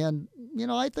 And,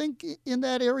 I think in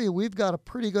that area we've got a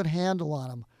pretty good handle on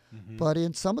them. But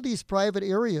in some of these private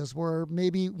areas where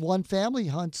maybe one family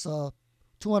hunts a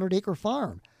 200-acre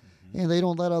farm and they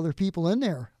don't let other people in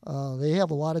there, they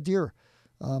have a lot of deer.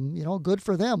 Good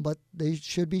for them, but they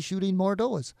should be shooting more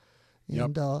does.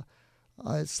 And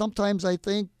sometimes I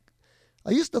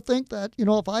used to think that,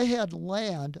 if I had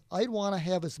land, I'd want to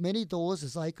have as many does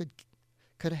as I could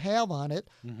have on it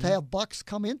to have bucks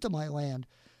come into my land.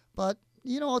 But,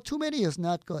 too many is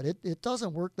not good. It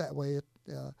doesn't work that way.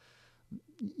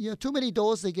 Too many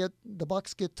does, the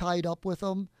bucks get tied up with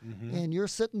them, and you're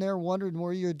sitting there wondering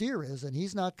where your deer is, and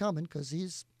he's not coming because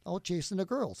he's out chasing the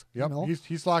girls. Yep,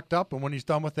 he's locked up, and when he's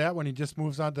done with that, when he just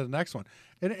moves on to the next one.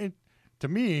 And to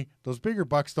me, those bigger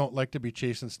bucks don't like to be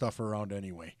chasing stuff around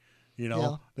anyway. You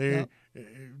know,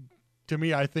 to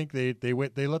me, I think they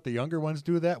let the younger ones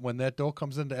do that. When that doe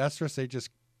comes into estrus,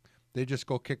 they just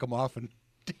go kick them off and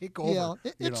take over.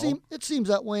 Yeah, it seems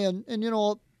that way, and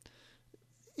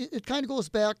it kind of goes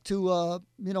back to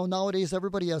nowadays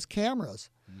everybody has cameras,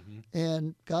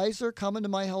 and guys are coming to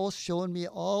my house showing me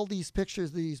all these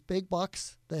pictures of these big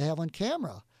bucks they have on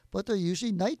camera, but they're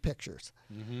usually night pictures.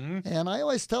 And I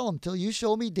always tell them, till you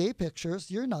show me day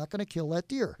pictures, you're not going to kill that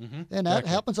deer. And that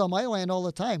happens on my land all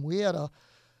the time. We had a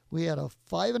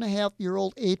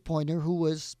 5.5-year-old 8-pointer who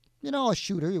was, a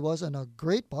shooter. He wasn't a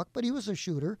great buck, but he was a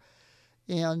shooter.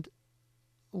 And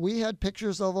we had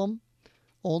pictures of him,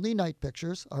 only night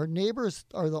pictures. Our neighbors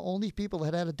are the only people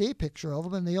that had a day picture of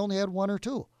him, and they only had 1 or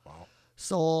 2. Wow.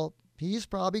 So he's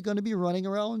probably going to be running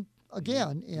around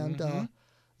again. And,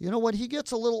 when he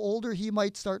gets a little older, he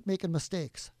might start making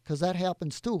mistakes, because that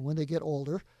happens too when they get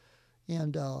older.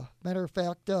 And matter of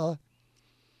fact, a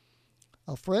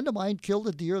friend of mine killed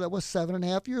a deer that was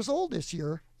 7.5 years old this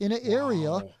year in an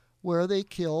area where they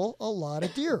kill a lot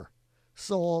of deer.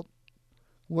 So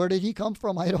where did he come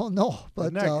from? I don't know.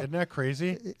 But isn't that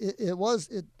crazy? It was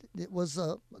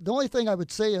the only thing I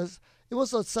would say is it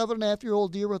was a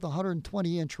 7.5-year-old deer with a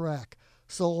 120-inch rack.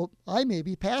 So I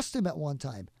maybe passed him at one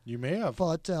time. You may have.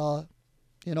 But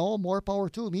more power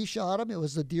to him. He shot him. It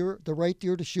was the right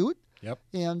deer to shoot. Yep.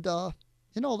 And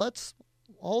that's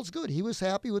all's good. He was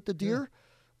happy with the deer.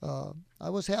 I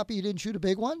was happy he didn't shoot a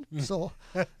big one. So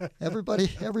everybody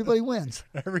wins.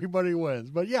 Everybody wins.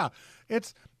 But yeah,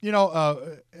 it's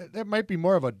that might be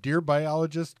more of a deer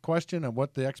biologist question on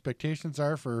what the expectations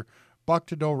are for buck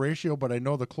to doe ratio. But I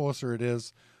know the closer it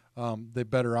is, the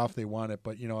better off they want it.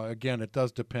 But again, it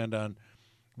does depend on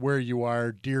where you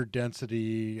are, deer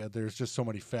density. There's just so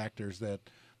many factors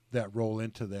that roll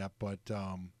into that. But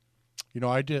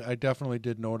I definitely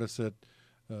did notice it.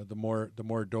 The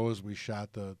more does we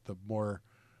shot, the more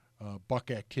buck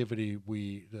activity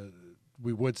we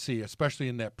would see, especially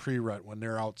in that pre-rut when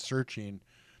they're out searching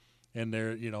and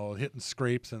they're hitting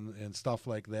scrapes and stuff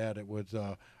like that. It was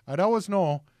I'd always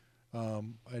know.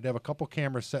 I'd have a couple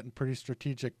cameras set in pretty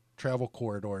strategic travel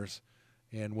corridors,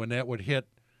 and when that would hit,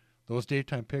 those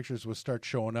daytime pictures would start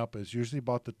showing up as usually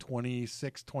about the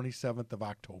 26th, 27th of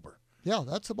October. Yeah,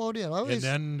 that's about it. And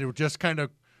then it would just kind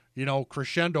of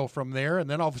crescendo from there, and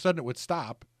then all of a sudden it would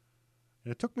stop.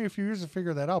 And it took me a few years to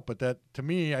figure that out, but that, to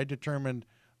me, I determined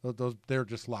those they're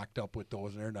just locked up with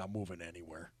those, and they're not moving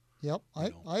anywhere. Yep.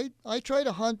 I try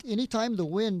to hunt anytime the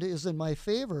wind is in my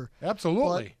favor.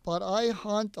 Absolutely. But I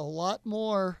hunt a lot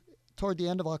more toward the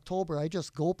end of October. I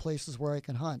just go places where I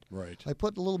can hunt. Right. I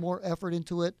put a little more effort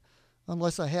into it,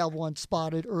 unless I have one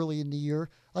spotted early in the year.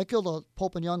 I killed a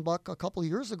Pope and Young buck a couple of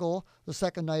years ago, the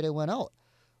second night I went out.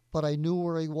 But I knew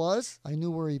where he was, I knew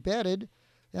where he bedded,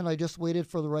 and I just waited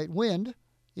for the right wind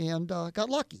and got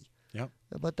lucky. Yep.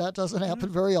 But that doesn't happen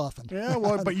very often. Yeah,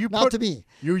 well, but not to me.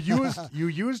 You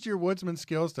used your woodsman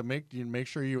skills to make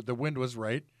sure the wind was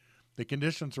right, the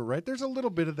conditions were right. There's a little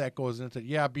bit of that goes into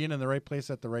being in the right place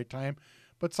at the right time,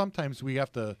 but sometimes we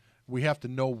have to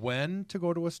know when to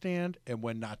go to a stand and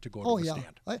when not to go to a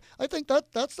stand. I think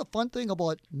that's the fun thing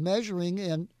about measuring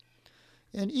and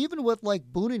even with like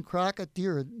Boone and Crockett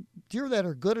deer that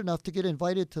are good enough to get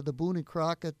invited to the Boone and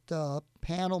Crockett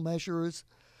panel measures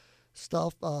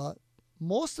stuff,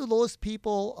 most of those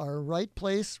people are right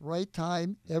place, right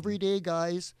time, everyday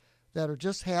guys that are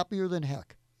just happier than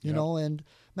heck, you know. And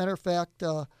matter of fact,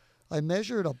 I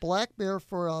measured a black bear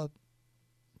for a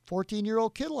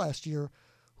 14-year-old kid last year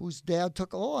whose dad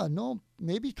took,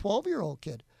 maybe 12-year-old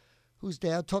kid, whose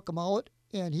dad took him out,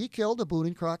 and he killed a Boone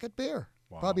and Crockett bear.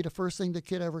 Wow. Probably the first thing the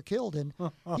kid ever killed. And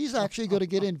he's actually going to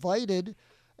get invited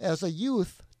as a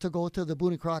youth to go to the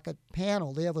Boone and Crockett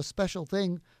panel. They have a special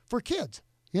thing for kids,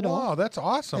 Wow, that's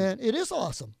awesome. And it is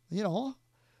awesome,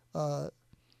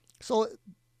 So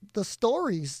the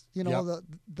stories,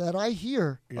 that I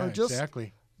hear are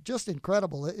just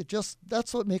incredible.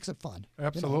 That's what makes it fun.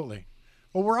 Absolutely.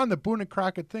 Well, we're on the Boone and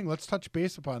Crockett thing. Let's touch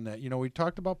base upon that. We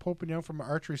talked about Pope and Young from an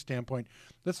archery standpoint.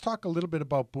 Let's talk a little bit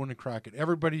about Boone and Crockett.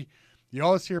 Everybody, you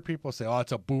always hear people say,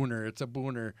 it's a booner, it's a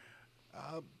booner.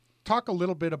 Talk a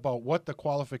little bit about what the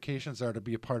qualifications are to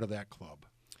be a part of that club.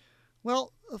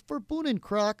 Well, for Boone and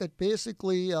Crockett,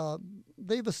 basically,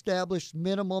 they've established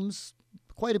minimums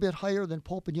quite a bit higher than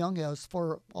Pope and Young has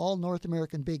for all North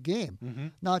American big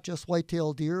game, not just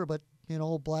white-tailed deer, but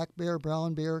black bear,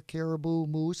 brown bear, caribou,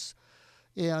 moose,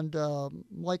 and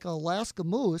like Alaska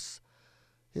moose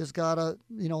has got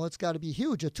it's got to be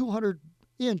huge. A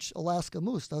 200-inch Alaska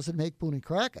moose doesn't make Boone and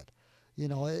Crockett,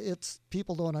 It's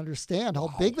people don't understand how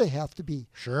big they have to be.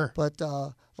 Sure. But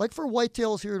like for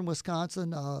whitetails here in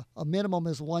Wisconsin, a minimum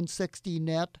is 160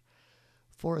 net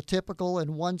for a typical,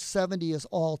 and 170 is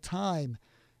all time.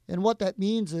 And what that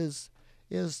means is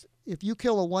if you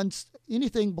kill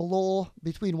anything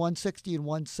between 160 and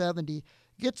 170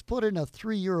 gets put in a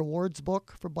 3-year awards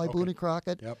book by Boone and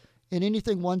Crockett. Yep. And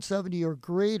anything 170 or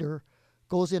greater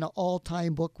goes in an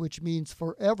all-time book, which means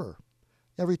forever.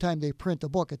 Every time they print a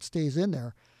book, it stays in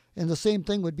there. And the same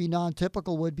thing would be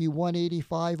non-typical, would be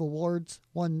 185 awards,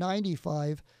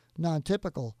 195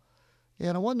 non-typical.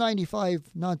 And a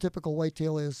 195 non-typical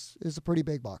whitetail is a pretty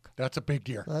big buck. That's a big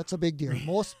deer. That's a big deer.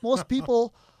 Most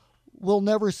people will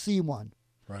never see one.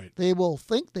 Right. They will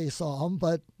think they saw them,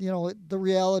 but the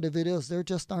reality of it is there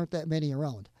just aren't that many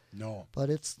around. No. But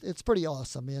it's pretty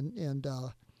awesome, and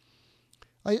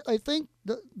I think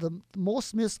the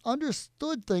most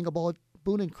misunderstood thing about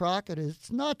Boone and Crockett is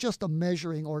it's not just a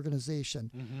measuring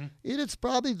organization. Mm-hmm. It is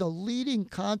probably the leading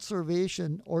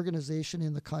conservation organization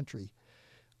in the country.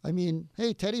 I mean,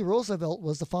 hey, Teddy Roosevelt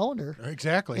was the founder.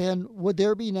 Exactly. And would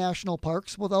there be national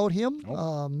parks without him?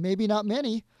 Nope. Maybe not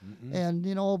many. Mm-mm.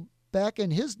 And, back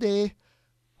in his day,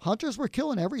 hunters were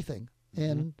killing everything.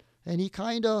 Mm-hmm. And he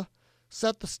kind of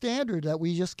set the standard that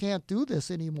we just can't do this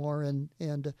anymore.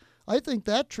 And I think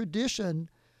that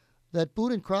tradition that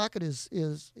Boone and Crockett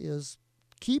is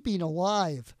keeping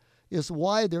alive is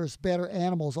why there's better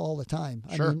animals all the time.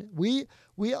 Sure. I mean,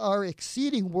 we are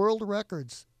exceeding world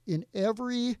records. In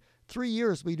every 3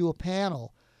 years, we do a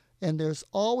panel, and there's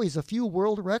always a few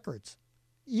world records,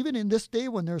 even in this day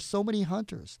when there's so many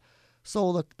hunters.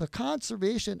 So the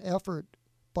conservation effort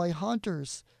by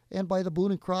hunters and by the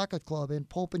Boone and Crockett Club and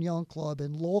Pope and Young Club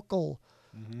and local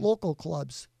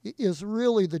clubs is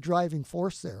really the driving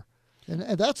force there, and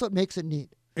that's what makes it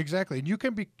neat. Exactly, and you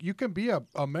can be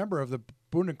a member of the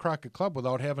Boone and Crockett Club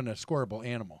without having a scoreable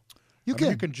animal. You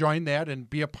can join that and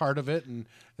be a part of it, and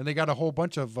they got a whole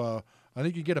bunch of. I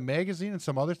think you get a magazine and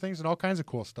some other things and all kinds of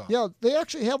cool stuff. Yeah, they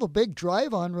actually have a big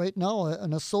drive on right now,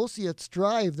 an associates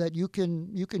drive that you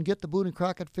can get the Boone and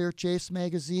Crockett Fair Chase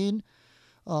magazine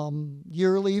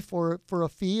yearly for a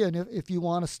fee, and if you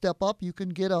want to step up, you can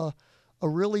get a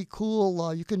really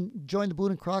cool. You can join the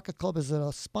Boone and Crockett Club as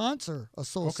a sponsor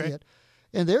associate,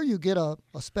 and there you get a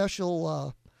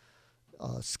special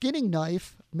skinning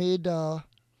knife made.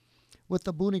 With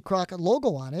the Boone and Crockett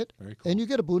logo on it, Very cool. And you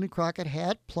get a Boone and Crockett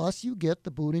hat, plus you get the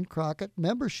Boone and Crockett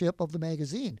membership of the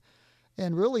magazine.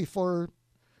 And really, for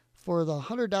the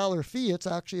 $100 fee, it's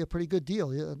actually a pretty good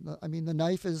deal. I mean, the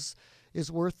knife is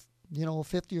worth $50 or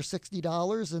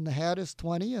 $60, and the hat is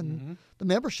 $20, and the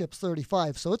membership's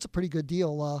 $35. So it's a pretty good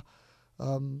deal.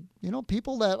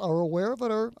 People that are aware of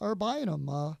it are buying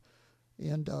them,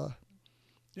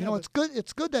 it's good.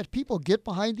 It's good that people get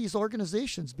behind these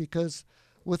organizations, because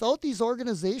without these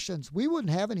organizations, we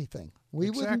wouldn't have anything.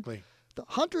 Exactly. The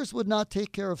hunters would not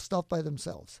take care of stuff by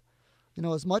themselves.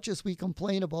 As much as we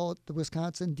complain about the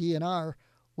Wisconsin DNR,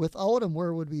 without them,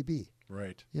 where would we be?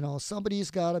 Right. Somebody's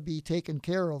got to be taking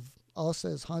care of us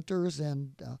as hunters.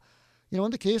 And, in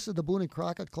the case of the Boone and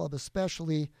Crockett Club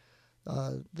especially,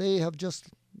 they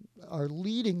are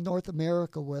leading North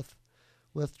America with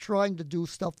trying to do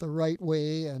stuff the right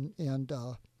way and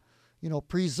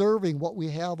preserving what we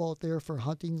have out there for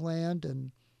hunting land,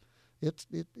 and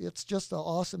it's just an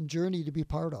awesome journey to be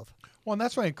part of. Well, and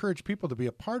that's why I encourage people to be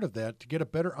a part of that, to get a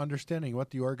better understanding of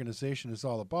what the organization is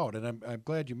all about. And I'm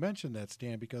glad you mentioned that,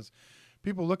 Stan, because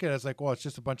people look at it as like, well, it's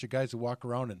just a bunch of guys who walk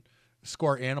around and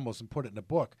score animals and put it in a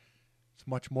book. It's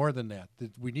much more than that.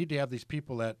 We need to have these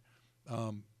people that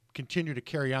continue to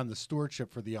carry on the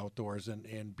stewardship for the outdoors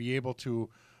and be able to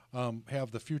have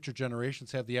the future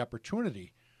generations have the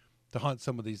opportunity to hunt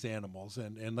some of these animals.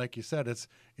 And like you said, it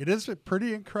is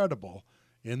pretty incredible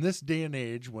in this day and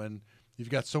age when you've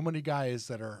got so many guys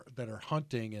that are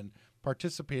hunting and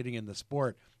participating in the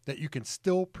sport, that you can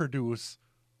still produce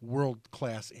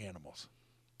world-class animals.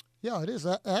 Yeah, it is.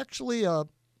 Actually,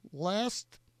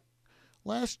 last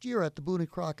year at the Boone and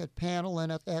Crockett panel,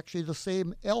 and actually the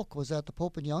same elk was at the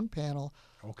Pope and Young panel.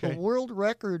 Okay. The world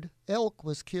record elk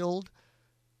was killed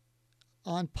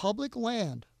on public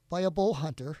land by a bow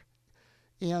hunter.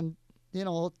 And,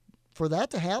 for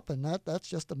that to happen, that's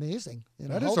just amazing.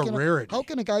 That is a rarity. How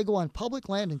can a guy go on public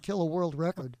land and kill a world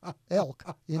record elk?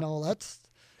 That's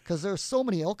because there's so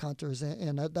many elk hunters,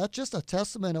 and that's just a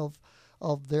testament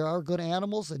of there are good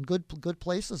animals and good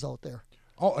places out there.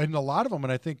 Oh, and a lot of them,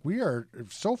 and I think we are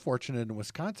so fortunate in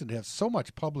Wisconsin to have so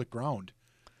much public ground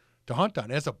to hunt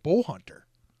on as a bow hunter.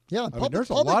 Yeah,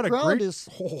 there's a lot of great.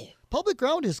 Public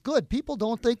ground is good. People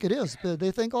don't think it is.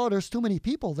 They think, there's too many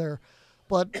people there.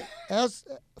 But as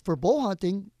for bow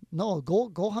hunting, no,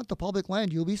 go hunt the public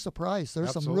land. You'll be surprised.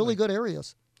 There's some really good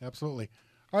areas. Absolutely.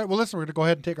 All right, well, listen, we're going to go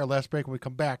ahead and take our last break. When we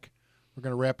come back, we're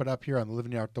going to wrap it up here on the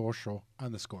Living the Outdoors Show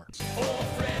on The Score. Oh,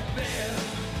 Fred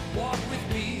Bear, walk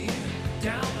with me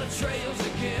down the trails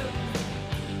again.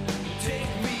 Take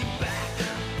me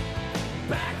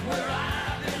back where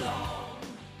I belong.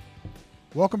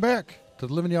 Welcome back to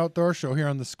the Living the Outdoors Show here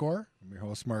on The Score. I'm your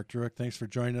host, Mark Druick. Thanks for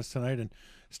joining us tonight. And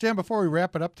Stan, before we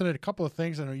wrap it up tonight, a couple of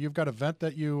things. I know you've got an event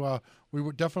that we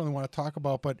would definitely want to talk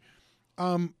about, but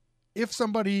if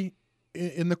somebody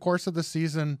in the course of the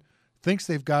season thinks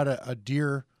they've got a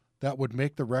deer that would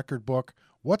make the record book,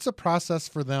 what's the process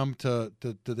for them to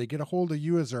do they get a hold of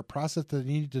you? Is there a process that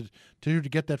they need to do to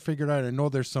get that figured out? I know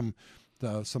there's some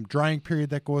drying period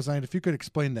that goes on. If you could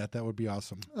explain that would be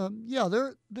awesome. Yeah,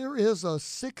 there is a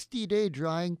 60-day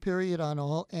drying period on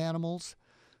all animals.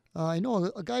 I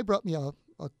know a guy brought me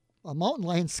a mountain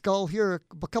lion skull here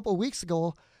a couple of weeks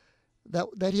ago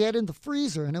that he had in the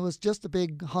freezer, and it was just a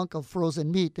big hunk of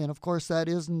frozen meat. And of course,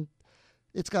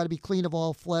 it's got to be clean of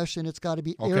all flesh, and it's got to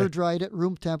be air dried at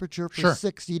room temperature for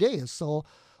 60 days. So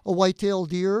a white-tailed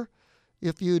deer,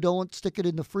 if you don't stick it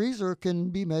in the freezer,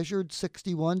 can be measured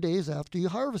 61 days after you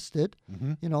harvest it.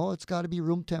 Mm-hmm. It's got to be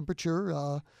room temperature.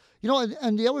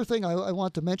 And the other thing I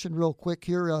want to mention real quick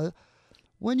here,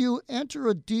 when you enter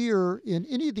a deer in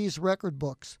any of these record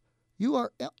books, you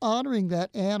are honoring that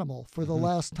animal for the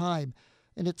last time.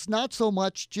 And it's not so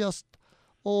much just,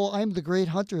 I'm the great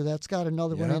hunter that's got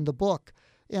another one in the book.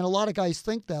 And a lot of guys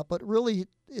think that, but really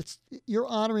you're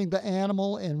honoring the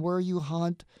animal and where you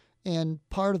hunt and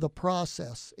part of the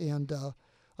process. And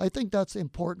I think that's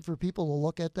important for people to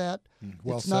look at that.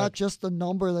 It's not just the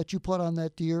number that you put on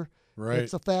that deer. Right.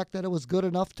 It's the fact that it was good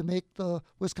enough to make the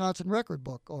Wisconsin record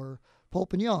book or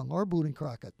Pope and Young or Boone and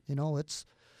Crockett.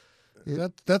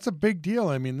 That's a big deal.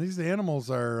 I mean, these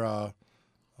animals are,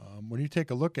 when you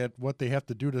take a look at what they have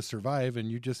to do to survive,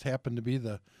 and you just happen to be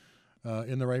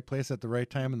in the right place at the right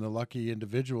time and the lucky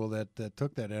individual that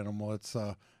took that animal, it's,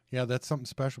 that's something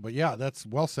special. But that's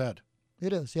well said.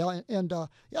 It is, yeah. And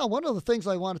one of the things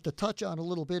I wanted to touch on a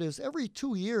little bit is every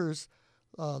 2 years,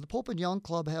 the Pope and Young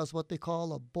Club has what they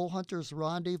call a Bow Hunters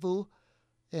Rendezvous.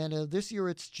 And this year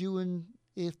it's June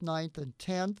 8th, 9th, and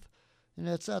 10th. And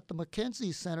it's at the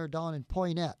Mackenzie Center down in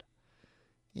Poynette.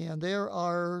 And there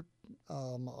are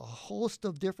a host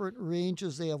of different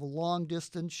ranges. They have a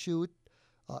long-distance shoot,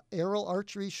 arrow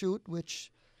archery shoot,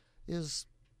 which is,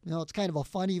 it's kind of a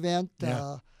fun event.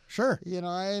 Yeah. Sure.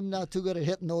 I'm not too good at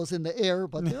hitting those in the air,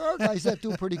 but there are guys that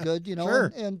do pretty good,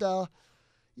 Sure. And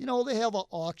they have an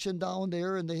auction down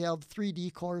there, and they have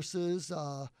 3D courses,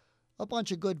 a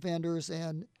bunch of good vendors,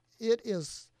 and it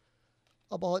is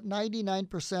about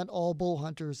 99% all bow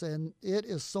hunters, and it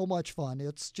is so much fun.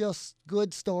 It's just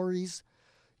good stories,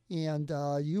 and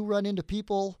you run into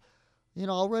people.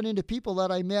 I'll run into people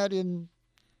that I met in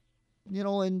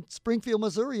Springfield,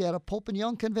 Missouri at a Pope and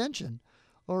Young convention,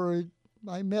 or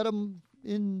I met them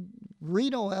in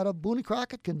Reno at a Boone and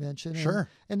Crockett convention. Sure.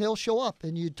 And they'll show up,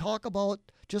 and you talk about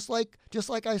just like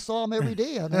I saw them every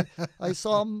day, and I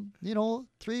saw them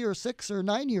 3 or 6 or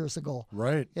 9 years ago.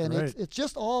 Right. And right. it's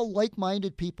just all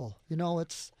like-minded people.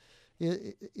 It's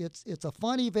a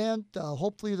fun event.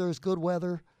 Hopefully there's good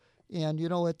weather, and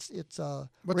it's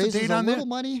raises a little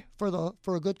money for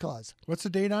a good cause. What's the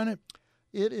date on it?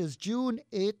 It is June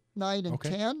 8, 9, and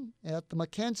 10 at the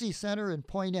Mackenzie Center in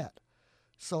Poynette.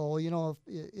 So,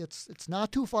 it's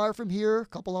not too far from here, a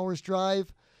couple hours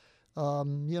drive.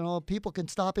 People can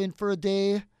stop in for a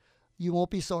day. You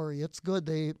won't be sorry. It's good.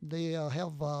 They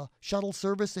have shuttle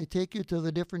service. They take you to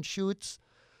the different shoots.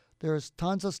 There's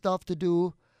tons of stuff to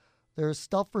do. There's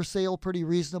stuff for sale, pretty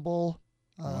reasonable.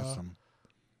 Awesome.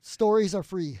 Stories are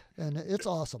free, and it's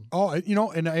awesome. Oh,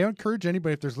 and I encourage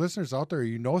anybody, if there's listeners out there,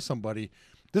 somebody,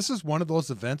 this is one of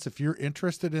those events. If you're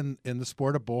interested in the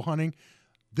sport of bow hunting,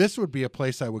 this would be a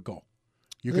place I would go.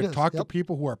 You can talk to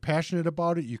people who are passionate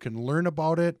about it. You can learn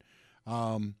about it.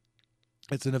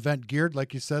 It's an event geared,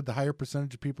 like you said, the higher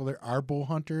percentage of people there are bow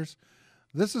hunters.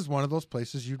 This is one of those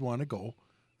places you'd want to go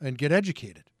and get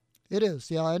educated. It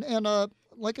is, yeah. And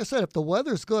like I said, if the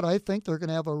weather's good, I think they're going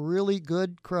to have a really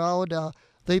good crowd.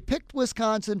 They picked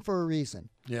Wisconsin for a reason.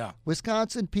 Yeah.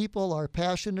 Wisconsin people are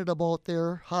passionate about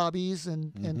their hobbies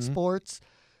and sports,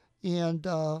 and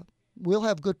we'll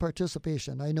have good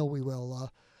participation. I know we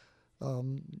will.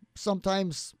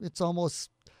 Sometimes it's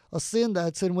almost a sin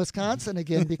that's in Wisconsin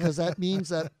again, because that means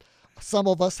that some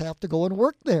of us have to go and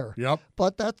work there. Yep.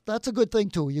 But that's a good thing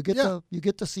too. You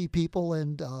get to see people,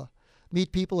 and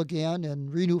meet people again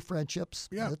and renew friendships.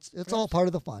 Yeah, it's all part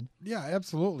of the fun. Yeah,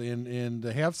 absolutely. And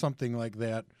to have something like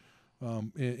that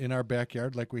in our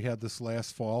backyard, like we had this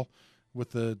last fall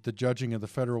with the judging of the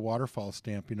federal waterfowl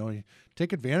stamp, you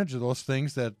take advantage of those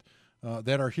things that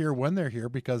are here when they're here,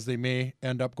 because they may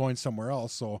end up going somewhere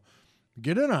else. So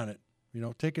get in on it.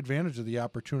 Take advantage of the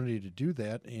opportunity to do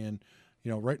that. And,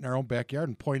 right in our own backyard.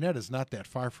 And Poynette is not that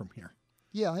far from here.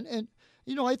 Yeah, and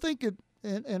I think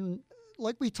and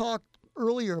like we talked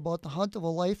earlier about the hunt of a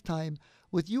lifetime,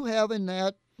 with you having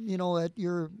that, at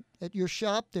your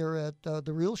shop there at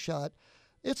the Real Shot,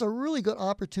 it's a really good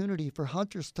opportunity for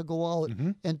hunters to go out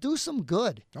and do some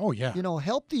good. Oh, yeah.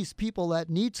 Help these people that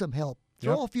need some help.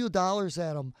 Throw a few dollars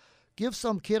at them. Give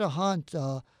some kid a hunt.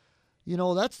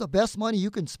 That's the best money you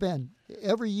can spend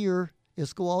every year,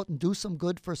 is go out and do some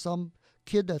good for some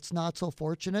kid that's not so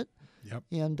fortunate. Yep.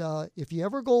 And if you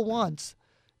ever go once,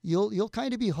 you'll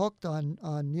kind of be hooked on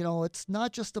it's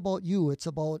not just about you. It's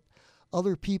about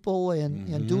other people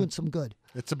and doing some good.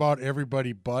 It's about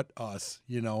everybody but us,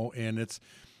 and it's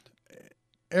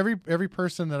every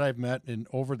person that I've met and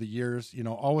over the years,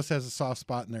 always has a soft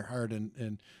spot in their heart.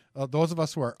 And those of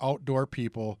us who are outdoor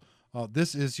people,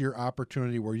 this is your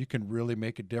opportunity where you can really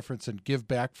make a difference and give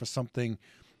back for something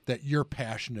that you're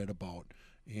passionate about.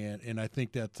 And I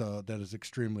think that is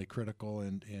extremely critical.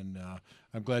 And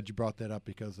I'm glad you brought that up,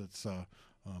 because it's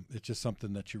just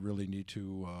something that you really need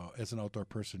to, as an outdoor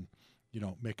person,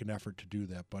 make an effort to do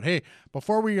that. But hey,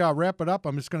 before we wrap it up,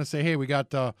 I'm just going to say, hey, we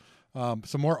got a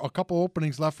couple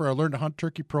openings left for our Learn to Hunt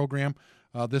Turkey program.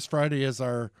 This Friday is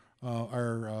our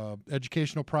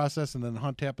educational process, and then the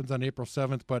hunt happens on April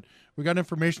 7th. But we got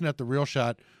information at the Real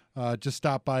Shot. Just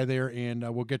stop by there, and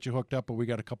we'll get you hooked up. But we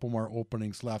got a couple more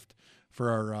openings left for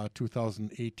our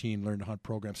 2018 Learn to Hunt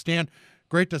program. Stan,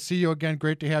 great to see you again.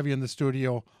 Great to have you in the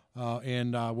studio,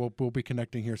 and we'll be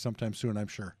connecting here sometime soon, I'm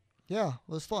sure. Yeah,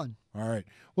 it was fun. All right.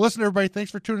 Well, listen, everybody,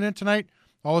 thanks for tuning in tonight.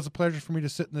 Always a pleasure for me to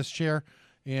sit in this chair.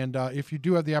 And if you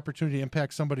do have the opportunity to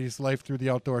impact somebody's life through the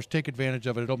outdoors, take advantage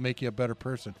of it. It'll make you a better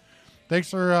person. Thanks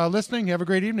for listening. Have a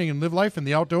great evening, and live life in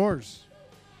the outdoors.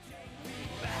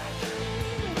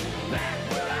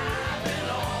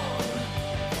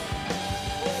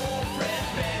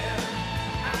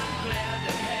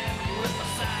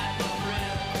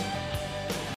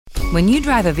 When you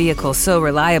drive a vehicle so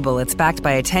reliable it's backed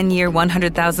by a 10-year,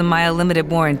 100,000-mile limited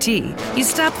warranty, you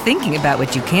stop thinking about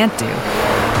what you can't do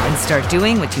and start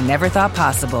doing what you never thought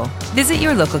possible. Visit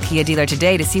your local Kia dealer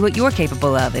today to see what you're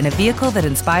capable of in a vehicle that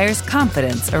inspires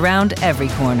confidence around every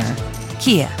corner.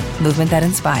 Kia, movement that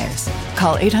inspires.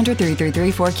 Call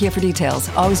 800-333-4KIA for details.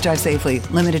 Always drive safely.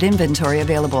 Limited inventory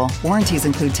available. Warranties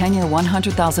include 10-year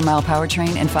 100,000-mile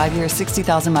powertrain and 5-year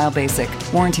 60,000-mile basic.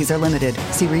 Warranties are limited.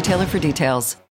 See retailer for details.